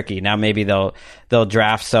it's tricky. Now maybe they'll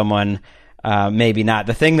draft someone, maybe not.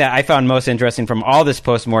 The thing that I found most interesting from all this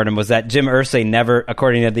postmortem was that Jim Irsay never,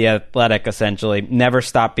 according to The Athletic, essentially, never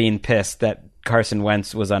stopped being pissed that Carson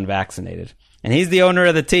Wentz was unvaccinated. And he's the owner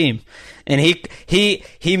of the team. And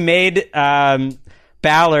he made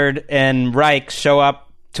Ballard and Reich show up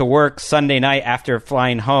to work Sunday night after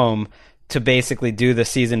flying home to basically do the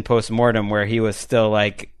season postmortem, where he was still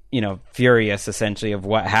like, furious essentially of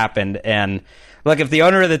what happened. And look, if the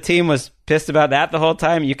owner of the team was pissed about that the whole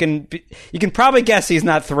time, you can probably guess he's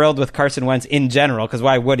not thrilled with Carson Wentz in general, because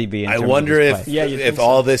why would he be? I wonder if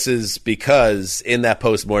all this is because in that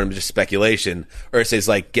postmortem, just speculation, Irsay's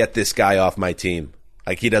like, get this guy off my team.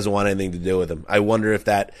 Like, he doesn't want anything to do with him. I wonder if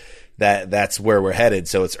that's where we're headed.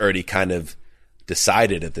 So it's already kind of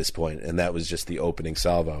decided at this point, and that was just the opening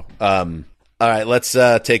salvo. All right, let's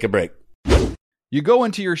take a break. You go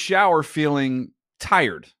into your shower feeling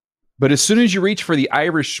tired, but as soon as you reach for the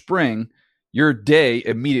Irish Spring, your day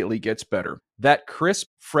immediately gets better. That crisp,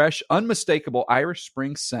 fresh, unmistakable Irish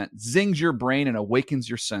Spring scent zings your brain and awakens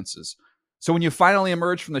your senses. So when you finally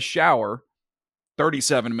emerge from the shower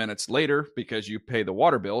 37 minutes later, because you pay the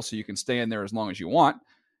water bill so you can stay in there as long as you want,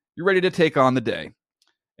 you're ready to take on the day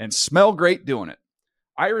and smell great doing it.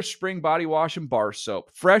 Irish Spring Body Wash and Bar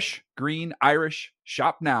Soap. Fresh, green, Irish.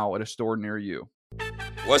 Shop now at a store near you.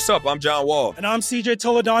 What's up? I'm John Wall. And I'm CJ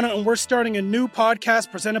Toledano, and we're starting a new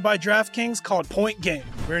podcast presented by DraftKings called Point Game.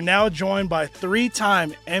 We're now joined by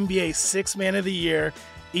three-time NBA Sixth Man of the Year,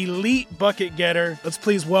 elite bucket getter. Let's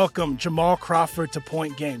please welcome Jamal Crawford to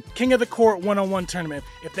Point Game. King of the Court one-on-one tournament.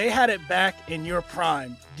 If they had it back in your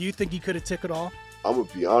prime, do you think he could have took it all? I'm going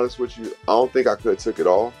to be honest with you. I don't think I could have took it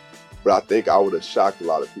all, but I think I would have shocked a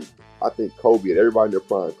lot of people. I think Kobe and everybody in their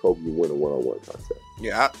prime, Kobe would win a one-on-one contest.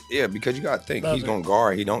 Yeah, because you got to think, he's going to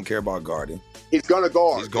guard. He don't care about guarding. He's going to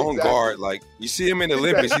guard. He's going to guard. Like, you see him in the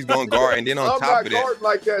Olympics, he's going to guard. And then on top of that. I'm not guarding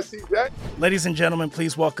like that, CJ. Ladies and gentlemen,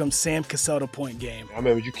 please welcome Sam Cassell to Point Game. I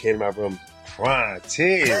remember you came out from crying,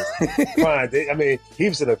 tears. I mean, he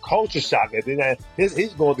was in a culture shock. And then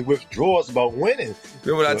he's going through withdrawals about winning.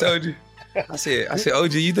 Remember what I told you? I said,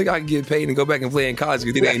 OG, you think I can get paid and go back and play in college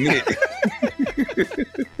because it ain't it?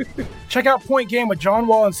 Check out Point Game with John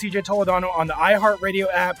Wall and CJ Toledano on the iHeartRadio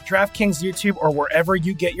app, DraftKings YouTube, or wherever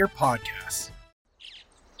you get your podcasts.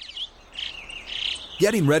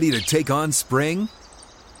 Getting ready to take on spring?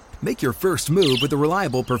 Make your first move with the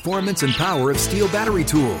reliable performance and power of Steel battery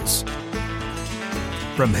tools.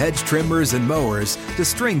 From hedge trimmers and mowers to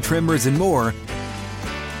string trimmers and more,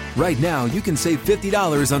 right now you can save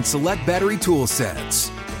 $50 on select battery tool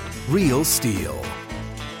sets. Real Steel.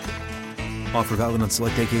 Offer valid on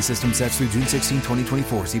select AK system sets through June 16,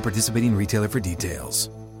 2024. See participating retailer for details.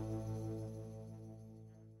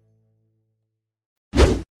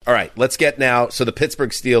 All right, let's get now. So the Pittsburgh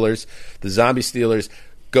Steelers, the Zombie Steelers,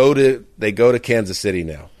 go to Kansas City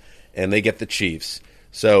now, and they get the Chiefs.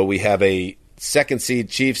 So we have a second seed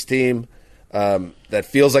Chiefs team that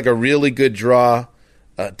feels like a really good draw.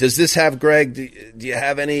 Does this have, Greg, do you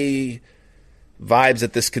have any vibes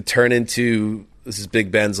that this could turn into, this is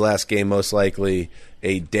Big Ben's last game most likely,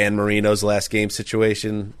 a Dan Marino's last game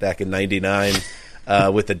situation back in 99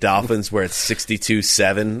 with the Dolphins where it's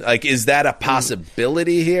 62-7? Like, is that a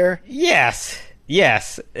possibility here? Yes.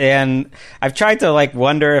 And I've tried to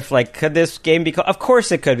wonder if could this game be, of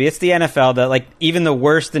course it could be. It's the NFL that even the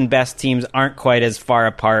worst and best teams aren't quite as far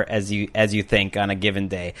apart as you think on a given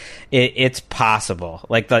day. It's possible.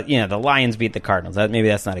 The Lions beat the Cardinals. Maybe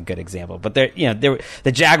that's not a good example, but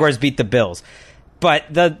the Jaguars beat the Bills.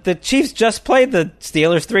 But the Chiefs just played the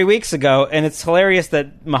Steelers 3 weeks ago, and it's hilarious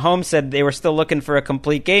that Mahomes said they were still looking for a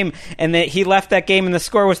complete game, and that he left that game and the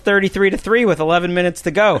score was 33-3 with 11 minutes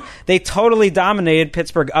to go. They totally dominated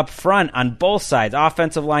Pittsburgh up front on both sides,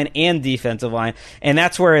 offensive line and defensive line, and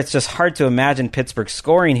that's where it's just hard to imagine Pittsburgh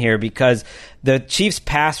scoring here because the Chiefs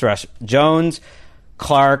pass rush, Jones,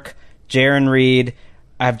 Clark, Jaron Reed,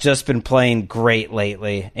 have just been playing great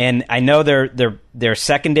lately, and I know their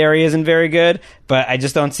secondary isn't very good, but I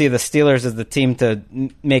just don't see the Steelers as the team to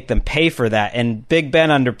make them pay for that. And Big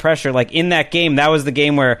Ben under pressure, in that game, that was the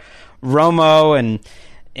game where Romo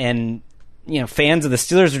and fans of the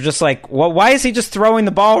Steelers are just why is he just throwing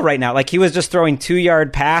the ball right now? He was just throwing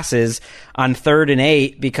 2-yard passes on 3rd and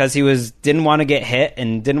 8 because he didn't want to get hit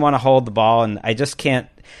and didn't want to hold the ball, and I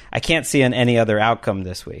can't see any other outcome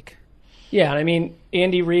this week. Yeah, I mean,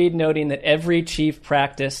 Andy Reid noting that every Chief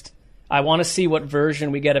practiced. I want to see what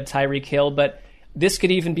version we get of Tyreek Hill, but this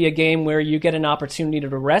could even be a game where you get an opportunity to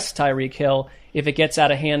rest Tyreek Hill if it gets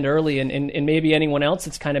out of hand early, and maybe anyone else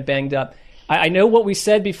that's kind of banged up. I know what we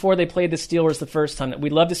said before they played the Steelers the first time, that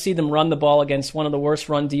we'd love to see them run the ball against one of the worst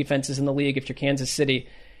run defenses in the league if you're Kansas City.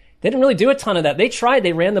 They didn't really do a ton of that. They tried.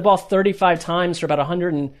 They ran the ball 35 times for about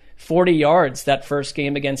 140 yards that first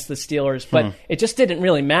game against the Steelers, but it just didn't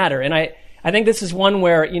really matter. And I think this is one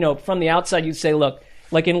where, from the outside you'd say, look,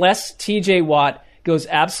 like unless TJ Watt goes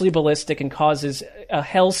absolutely ballistic and causes a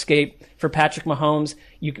hellscape for Patrick Mahomes,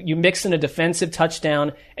 you mix in a defensive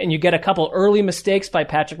touchdown and you get a couple early mistakes by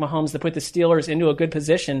Patrick Mahomes that put the Steelers into a good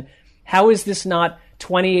position. How is this not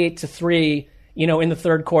 28-3, in the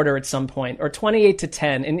third quarter at some point, or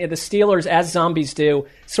 28-10? And the Steelers, as zombies do,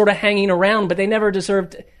 sort of hanging around, but they never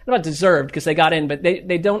not deserved because they got in, but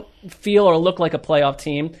they don't feel or look like a playoff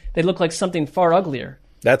team. They look like something far uglier.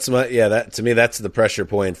 That to me, that's the pressure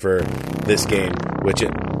point for this game,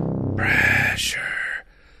 pressure.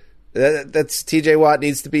 That's TJ Watt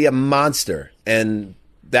needs to be a monster, and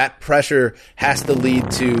that pressure has to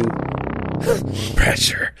lead to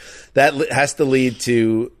pressure. That has to lead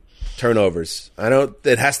to turnovers.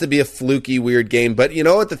 It has to be a fluky, weird game. But you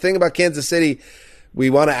know what? The thing about Kansas City,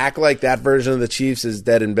 we want to act like that version of the Chiefs is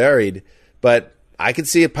dead and buried, but I could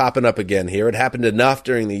see it popping up again here. It happened enough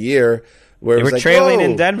during the year. Where they were trailing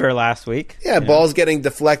in Denver last week. Yeah, balls getting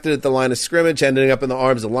deflected at the line of scrimmage, ending up in the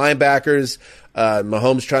arms of linebackers.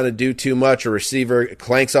 Mahomes trying to do too much. A receiver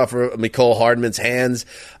clanks off of Mecole Hardman's hands,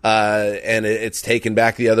 and it's taken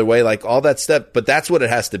back the other way. Like all that stuff. But that's what it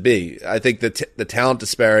has to be. I think the talent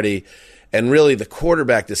disparity and really the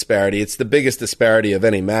quarterback disparity, it's the biggest disparity of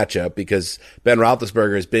any matchup because Ben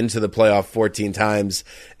Roethlisberger has been to the playoff 14 times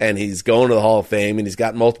and he's going to the Hall of Fame and he's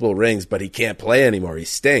got multiple rings, but he can't play anymore. He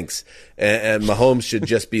stinks. And Mahomes should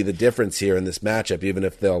just be the difference here in this matchup, even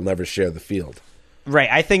if they'll never share the field. Right.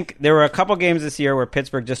 I think there were a couple games this year where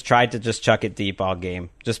Pittsburgh just tried to just chuck it deep all game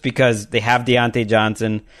just because they have Deontay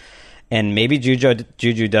Johnson. And maybe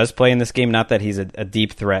Juju does play in this game. Not that he's a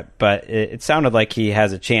deep threat, but it sounded like he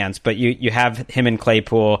has a chance. But you have him in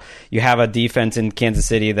Claypool. You have a defense in Kansas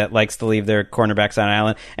City that likes to leave their cornerbacks on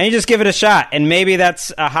island. And you just give it a shot. And maybe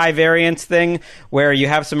that's a high variance thing where you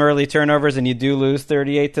have some early turnovers and you do lose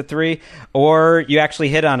 38-3. Or you actually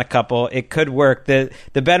hit on a couple. It could work. The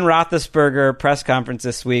Ben Roethlisberger press conference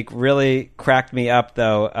this week really cracked me up,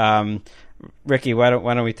 though. Ricky, why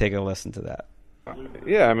don't we take a listen to that?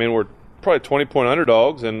 Yeah, I mean, we're probably 20-point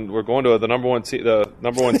underdogs, and we're going to the number one team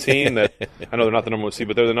that I know they're not the number one seed,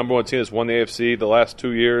 but they're the number one team that's won the AFC the last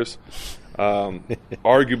 2 years.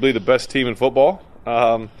 Arguably the best team in football. We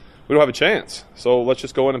don't have a chance, so let's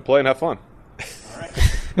just go in and play and have fun. All right.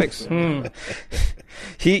 Thanks.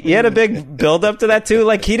 He had a big build up to that too.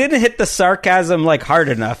 Like he didn't hit the sarcasm hard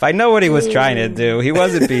enough. I know what he was trying to do. He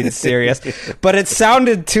wasn't being serious, but it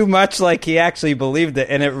sounded too much like he actually believed it,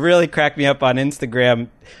 and it really cracked me up on Instagram.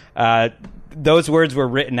 Those words were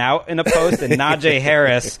written out in a post, and Najee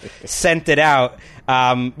Harris sent it out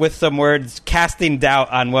with some words casting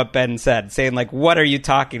doubt on what Ben said, saying "What are you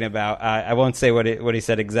talking about?" I won't say what he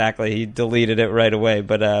said exactly. He deleted it right away,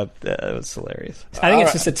 but it was hilarious. I think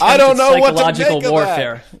it's just attempted psychological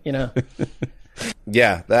warfare.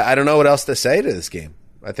 Yeah, I don't know what else to say to this game.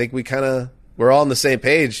 I think we're all on the same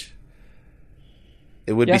page.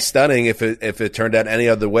 It would be stunning if it turned out any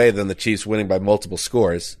other way than the Chiefs winning by multiple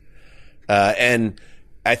scores. And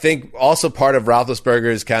I think also part of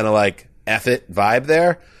Roethlisberger's kind of F it vibe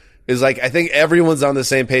there is I think everyone's on the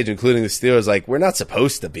same page, including the Steelers. We're not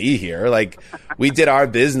supposed to be here. We did our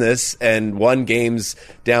business and won games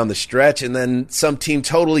down the stretch, and then some team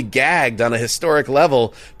totally gagged on a historic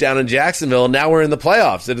level down in Jacksonville, and now we're in the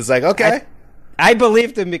playoffs. And it's okay. I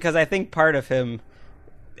believed him because I think part of him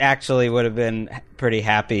actually would have been pretty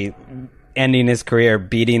happy ending his career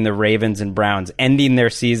beating the Ravens and Browns, ending their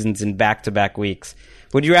seasons in back-to-back weeks.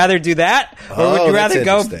 Would you rather do that, or would you rather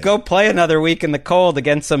go play another week in the cold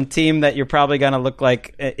against some team that you're probably going to look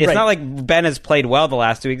like? It's not like Ben has played well the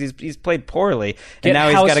last 2 weeks. He's played poorly, and now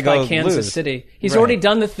he's got to go Kansas lose. City. He's already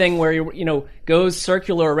done the thing where he goes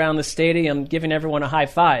circular around the stadium, giving everyone a high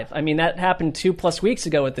five. I mean, that happened 2+ weeks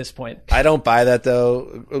ago at this point. I don't buy that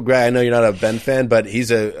though, Greg. I know you're not a Ben fan, but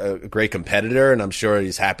he's a great competitor, and I'm sure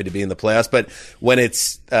he's happy to be in the playoffs. But when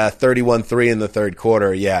it's 31-3 in the third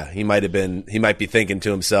quarter, he might be thinking to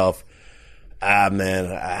himself, man,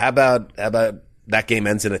 how about that game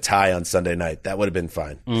ends in a tie on Sunday night? That would have been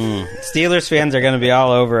fine. Steelers fans are going to be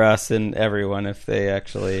all over us and everyone if they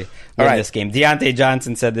actually win this game. Deontay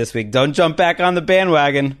Johnson said this week, don't jump back on the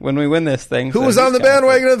bandwagon when we win this thing. Who was on the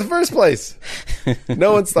bandwagon in the first place?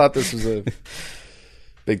 No one's thought this was a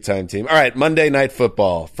Big time team. All right, Monday Night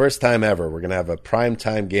Football. First time ever. We're going to have a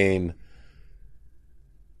primetime game.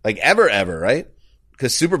 Like ever, right?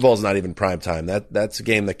 Because Super Bowl's not even primetime. That's a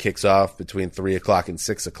game that kicks off between 3 o'clock and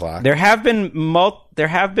 6 o'clock. There have been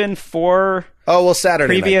 4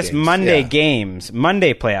 Saturday previous night games. Monday games,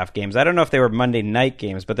 Monday playoff games. I don't know if they were Monday night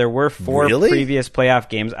games, but there were 4 previous playoff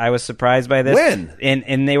games. I was surprised by this. When?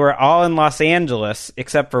 And they were all in Los Angeles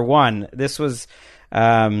except for one. This was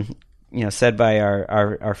said by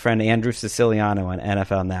our friend Andrew Siciliano on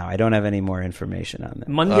NFL Now. I don't have any more information on that.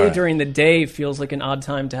 Monday during the day feels like an odd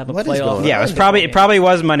time to have a playoff. Yeah, it probably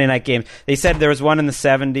was Monday night game. They said there was one in the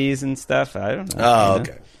 70s and stuff. I don't know. Oh,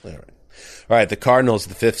 okay. All right. The Cardinals,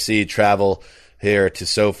 the 5th seed, travel here to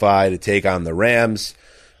SoFi to take on the Rams.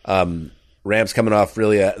 Rams coming off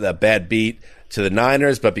really a bad beat to the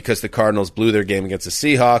Niners, but because the Cardinals blew their game against the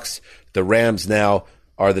Seahawks, the Rams now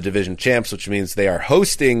are the division champs, which means they are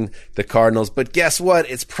hosting the Cardinals. But guess what?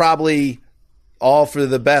 It's probably all for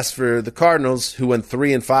the best for the Cardinals, who went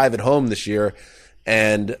 3-5 at home this year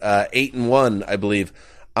and 8-1, I believe,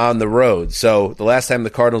 on the road. So the last time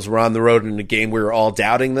the Cardinals were on the road in a game we were all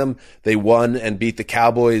doubting them, they won and beat the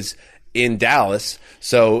Cowboys in Dallas.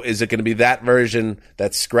 So is it going to be that version,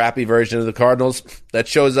 that scrappy version of the Cardinals that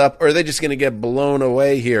shows up, or are they just going to get blown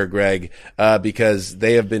away here, Greg? Because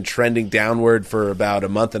they have been trending downward for about a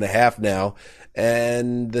month and a half now,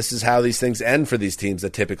 and this is how these things end for these teams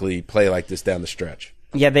that typically play like this down the stretch.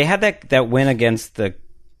 Yeah, they had that win against the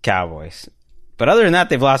Cowboys. But other than that,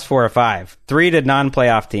 they've lost 4 or 5. 3 to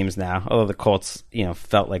non-playoff teams now, although the Colts,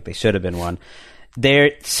 felt like they should have been one.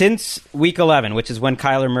 They're since week 11, which is when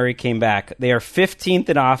Kyler Murray came back, they are 15th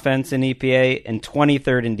in offense in EPA and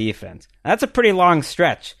 23rd in defense. That's a pretty long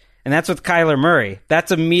stretch, and that's with Kyler Murray.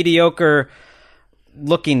 That's a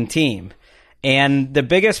mediocre-looking team. And the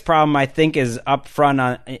biggest problem, I think, is up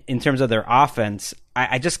front in terms of their offense.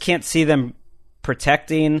 I just can't see them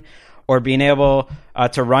protecting or being able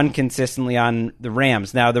to run consistently on the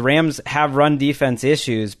Rams. Now, the Rams have run defense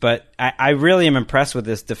issues, but I really am impressed with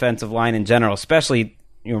this defensive line in general, especially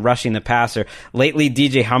rushing the passer. Lately,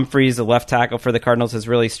 DJ Humphries, the left tackle for the Cardinals, has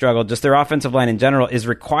really struggled. Just their offensive line in general is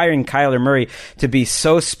requiring Kyler Murray to be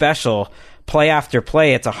so special play after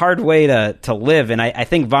play. It's a hard way to live, and I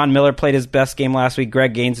think Von Miller played his best game last week.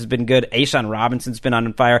 Greg Gaines has been good. A'Shaun Robinson's been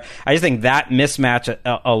on fire. I just think that mismatch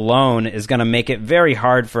alone is going to make it very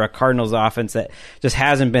hard for a Cardinals offense that just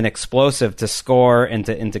hasn't been explosive to score and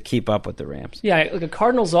to keep up with the Rams. Yeah, like a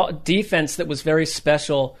Cardinals defense that was very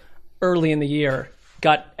special early in the year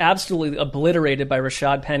got absolutely obliterated by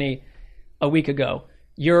Rashad Penny a week ago.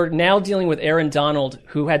 You're now dealing with Aaron Donald,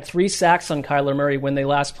 who had 3 sacks on Kyler Murray when they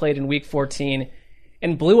last played in Week 14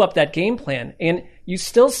 and blew up that game plan. And you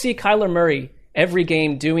still see Kyler Murray every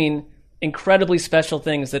game doing incredibly special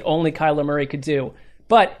things that only Kyler Murray could do.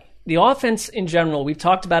 But the offense in general, we've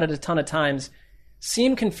talked about it a ton of times,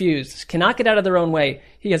 seem confused, cannot get out of their own way.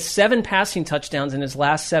 He has 7 passing touchdowns in his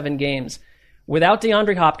last 7 games. Without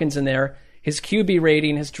DeAndre Hopkins in there, his QB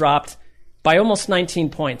rating has dropped by almost 19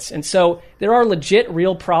 points. And so there are legit,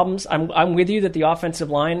 real problems. I'm with you that the offensive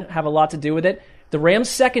line have a lot to do with it. The Rams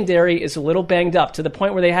secondary is a little banged up to the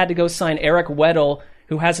point where they had to go sign Eric Weddle,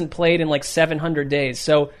 who hasn't played in like 700 days.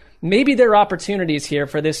 So maybe there are opportunities here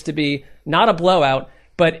for this to be not a blowout,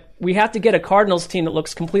 but we have to get a Cardinals team that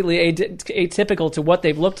looks completely atypical to what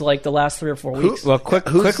they've looked like the last 3 or 4 weeks.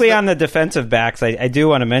 Quickly on the defensive backs, I do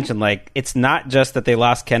want to mention, it's not just that they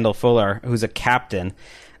lost Kendall Fuller, who's a captain,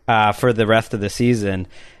 for the rest of the season.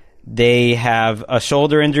 They have a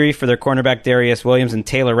shoulder injury for their cornerback Darius Williams, and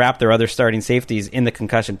Taylor Rapp, their other starting safeties, in the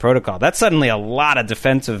concussion protocol. That's suddenly a lot of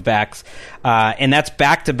defensive backs, and that's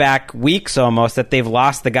back-to-back weeks almost that they've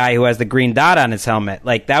lost the guy who has the green dot on his helmet.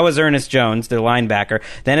 That was Ernest Jones, their linebacker.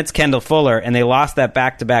 Then it's Kendall Fuller, and they lost that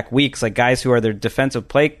back-to-back weeks, guys who are their defensive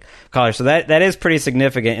play callers. So that is pretty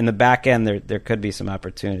significant. In the back end, there could be some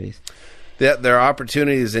opportunities. There are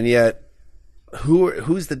opportunities, and yet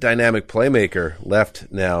who's the dynamic playmaker left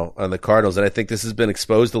now on the Cardinals? And I think this has been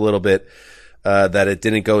exposed a little bit, that it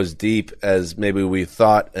didn't go as deep as maybe we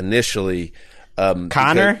thought initially.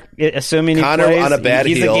 Connor, assuming Connor he plays, on a bad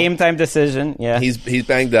he's heel. a game time decision. Yeah, he's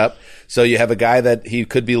banged up. So you have a guy that he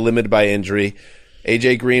could be limited by injury.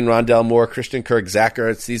 AJ Green, Rondell Moore, Christian Kirk, Zach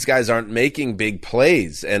Ertz. These guys aren't making big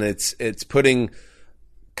plays, and it's putting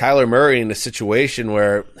Kyler Murray in a situation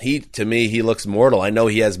where to me, he looks mortal. I know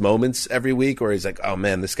he has moments every week where he's like, oh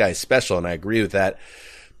man, this guy's special, and I agree with that.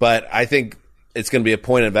 But I think it's going to be a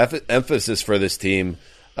point of emphasis for this team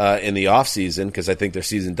in the offseason, because I think their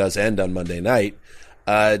season does end on Monday night,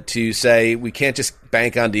 to say we can't just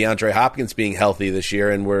bank on DeAndre Hopkins being healthy this year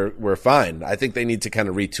and we're fine. I think they need to kind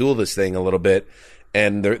of retool this thing a little bit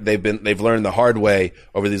And they've learned the hard way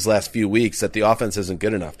over these last few weeks that the offense isn't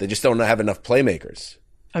good enough. They just don't have enough playmakers.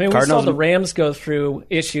 I mean, we saw the Rams go through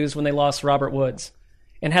issues when they lost Robert Woods.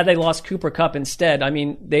 And had they lost Cooper Kupp instead, I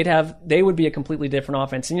mean, they would be a completely different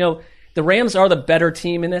offense. And, the Rams are the better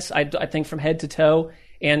team in this, I think, from head to toe.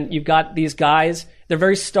 And you've got these guys. They're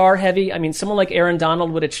very star-heavy. I mean, someone like Aaron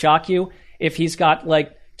Donald, would it shock you if he's got,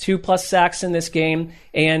 2+ sacks in this game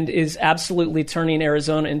and is absolutely turning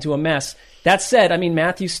Arizona into a mess? That said, I mean,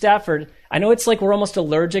 Matthew Stafford, I know it's like we're almost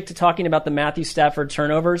allergic to talking about the Matthew Stafford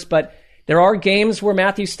turnovers, but there are games where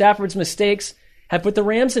Matthew Stafford's mistakes have put the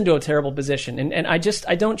Rams into a terrible position. And I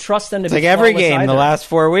don't trust them to be like every game either. The last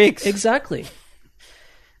 4 weeks. Exactly.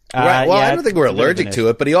 Right. Well, I don't think we're allergic to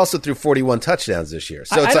it, but he also threw 41 touchdowns this year.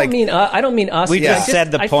 So it's I don't mean us. We just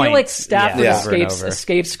said the point. I feel like Stafford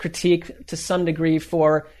escapes critique to some degree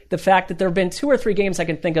for the fact that there have been 2 or 3 games I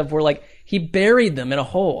can think of where he buried them in a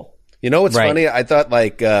hole. You know what's funny? I thought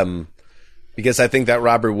because I think that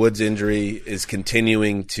Robert Woods injury is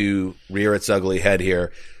continuing to rear its ugly head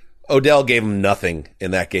here. Odell gave him nothing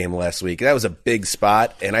in that game last week. That was a big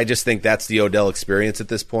spot, and I just think that's the Odell experience at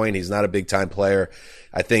this point. He's not a big-time player.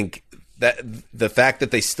 I think that the fact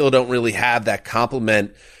that they still don't really have that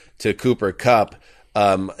complement to Cooper Kupp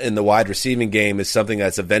in the wide receiving game is something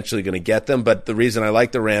that's eventually going to get them. But the reason I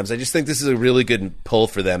like the Rams, I just think this is a really good pull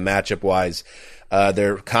for them matchup-wise.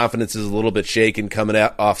 Their confidence is a little bit shaken coming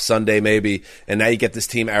out off Sunday maybe, and now you get this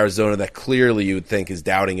team Arizona that clearly you would think is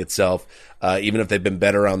doubting itself, even if they've been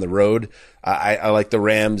better on the road. I like the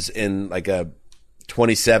Rams in a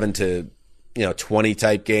 27-20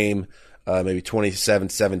 type game, maybe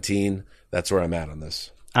 27-17. That's where I'm at on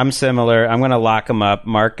this. I'm similar. I'm going to lock them up.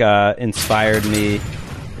 Mark inspired me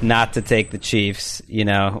not to take the Chiefs.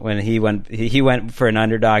 When he went for an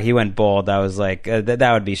underdog, he went bold. I was like,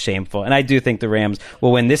 that would be shameful. And I do think the Rams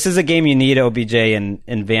will win. This is a game you need OBJ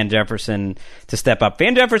and Van Jefferson to step up.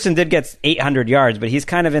 Van Jefferson did get 800 yards, but he's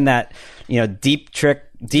kind of in that deep guy.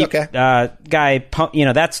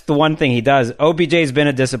 That's the one thing he does. OBJ's been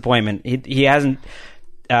a disappointment. He hasn't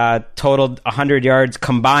totaled 100 yards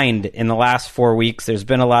combined in the last 4 weeks. There's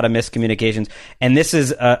been a lot of miscommunications. And this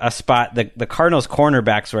is a spot, the Cardinals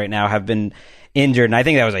cornerbacks right now have been injured. And I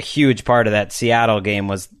think that was a huge part of that Seattle game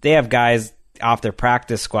was they have guys off their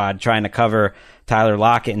practice squad trying to cover Tyler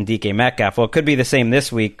Lockett and DK Metcalf. Well, it could be the same this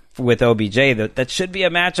week with OBJ. That should be a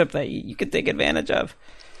matchup that you could take advantage of.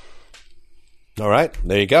 All right,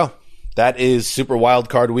 there you go. That is Super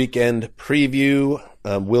Wildcard Weekend preview.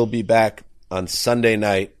 We'll be back on Sunday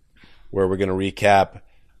night, where we're going to recap,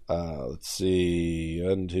 let's see,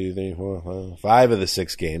 1, 2, 3, 4, 5 of the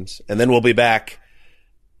 6 games. And then we'll be back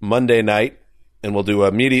Monday night, and we'll do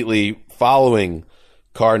immediately following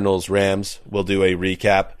Cardinals-Rams. We'll do a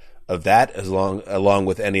recap of that along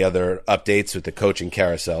with any other updates with the coaching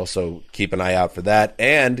carousel. So keep an eye out for that.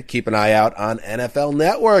 And keep an eye out on NFL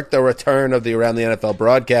Network, the return of the Around the NFL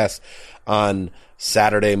broadcast on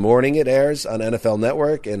Saturday morning. It airs on NFL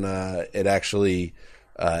Network, and it actually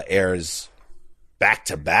airs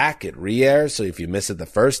back-to-back. It re-airs, so if you miss it the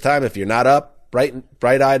first time, if you're not up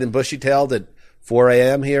bright-eyed and bushy-tailed at 4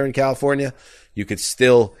 a.m. here in California, you could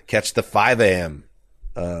still catch the 5 a.m.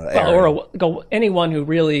 Or anyone who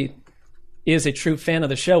really is a true fan of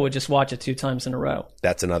the show would just watch it 2 times in a row.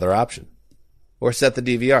 That's another option. Or set the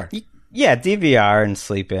DVR. Yeah, DVR and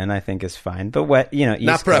sleep in I think is fine. But East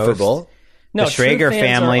not preferable. Coast, the Schrager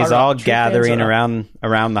family's all gathering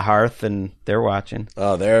around the hearth, and they're watching.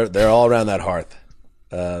 Oh, they're all around that hearth.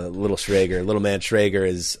 Little man Schrager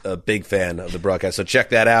is a big fan of the broadcast, so check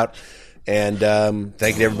that out. And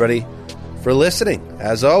thank you to everybody for listening,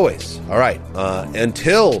 as always. All right,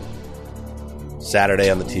 until Saturday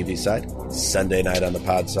on the TV side, Sunday night on the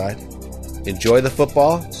pod side, enjoy the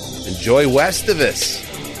football, enjoy Westivus,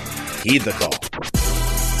 heed the call.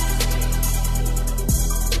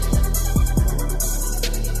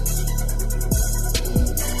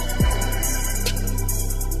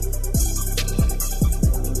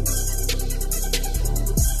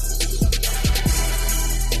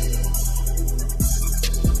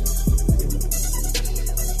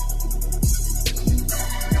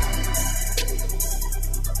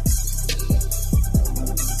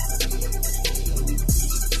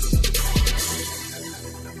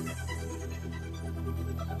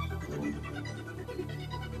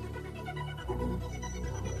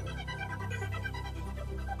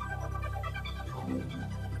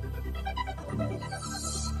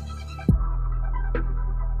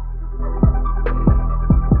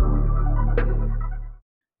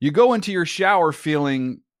 You go into your shower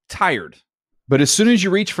feeling tired, but as soon as you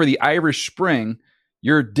reach for the Irish Spring,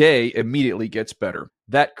 your day immediately gets better.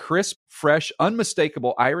 That crisp, fresh,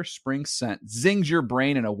 unmistakable Irish Spring scent zings your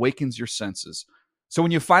brain and awakens your senses. So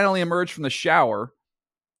when you finally emerge from the shower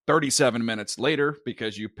 37 minutes later,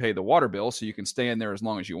 because you pay the water bill so you can stay in there as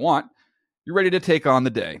long as you want, you're ready to take on the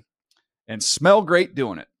day and smell great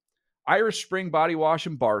doing it. Irish Spring Body Wash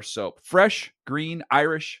and Bar Soap. Fresh, green,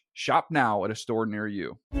 Irish. Shop now at a store near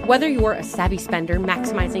you. Whether you're a savvy spender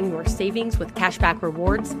maximizing your savings with cashback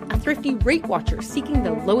rewards, a thrifty rate watcher seeking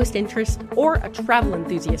the lowest interest, or a travel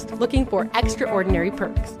enthusiast looking for extraordinary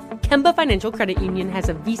perks, Kemba Financial Credit Union has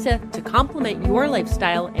a visa to complement your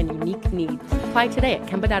lifestyle and unique needs. Apply today at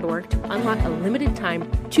Kemba.org to unlock a limited time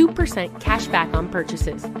 2% cash back on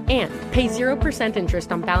purchases and pay 0%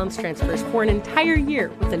 interest on balance transfers for an entire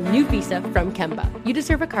year with a new visa from Kemba. You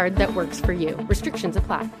deserve a card that works for you. Restrictions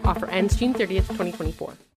apply. Offer ends June 30th, 2024.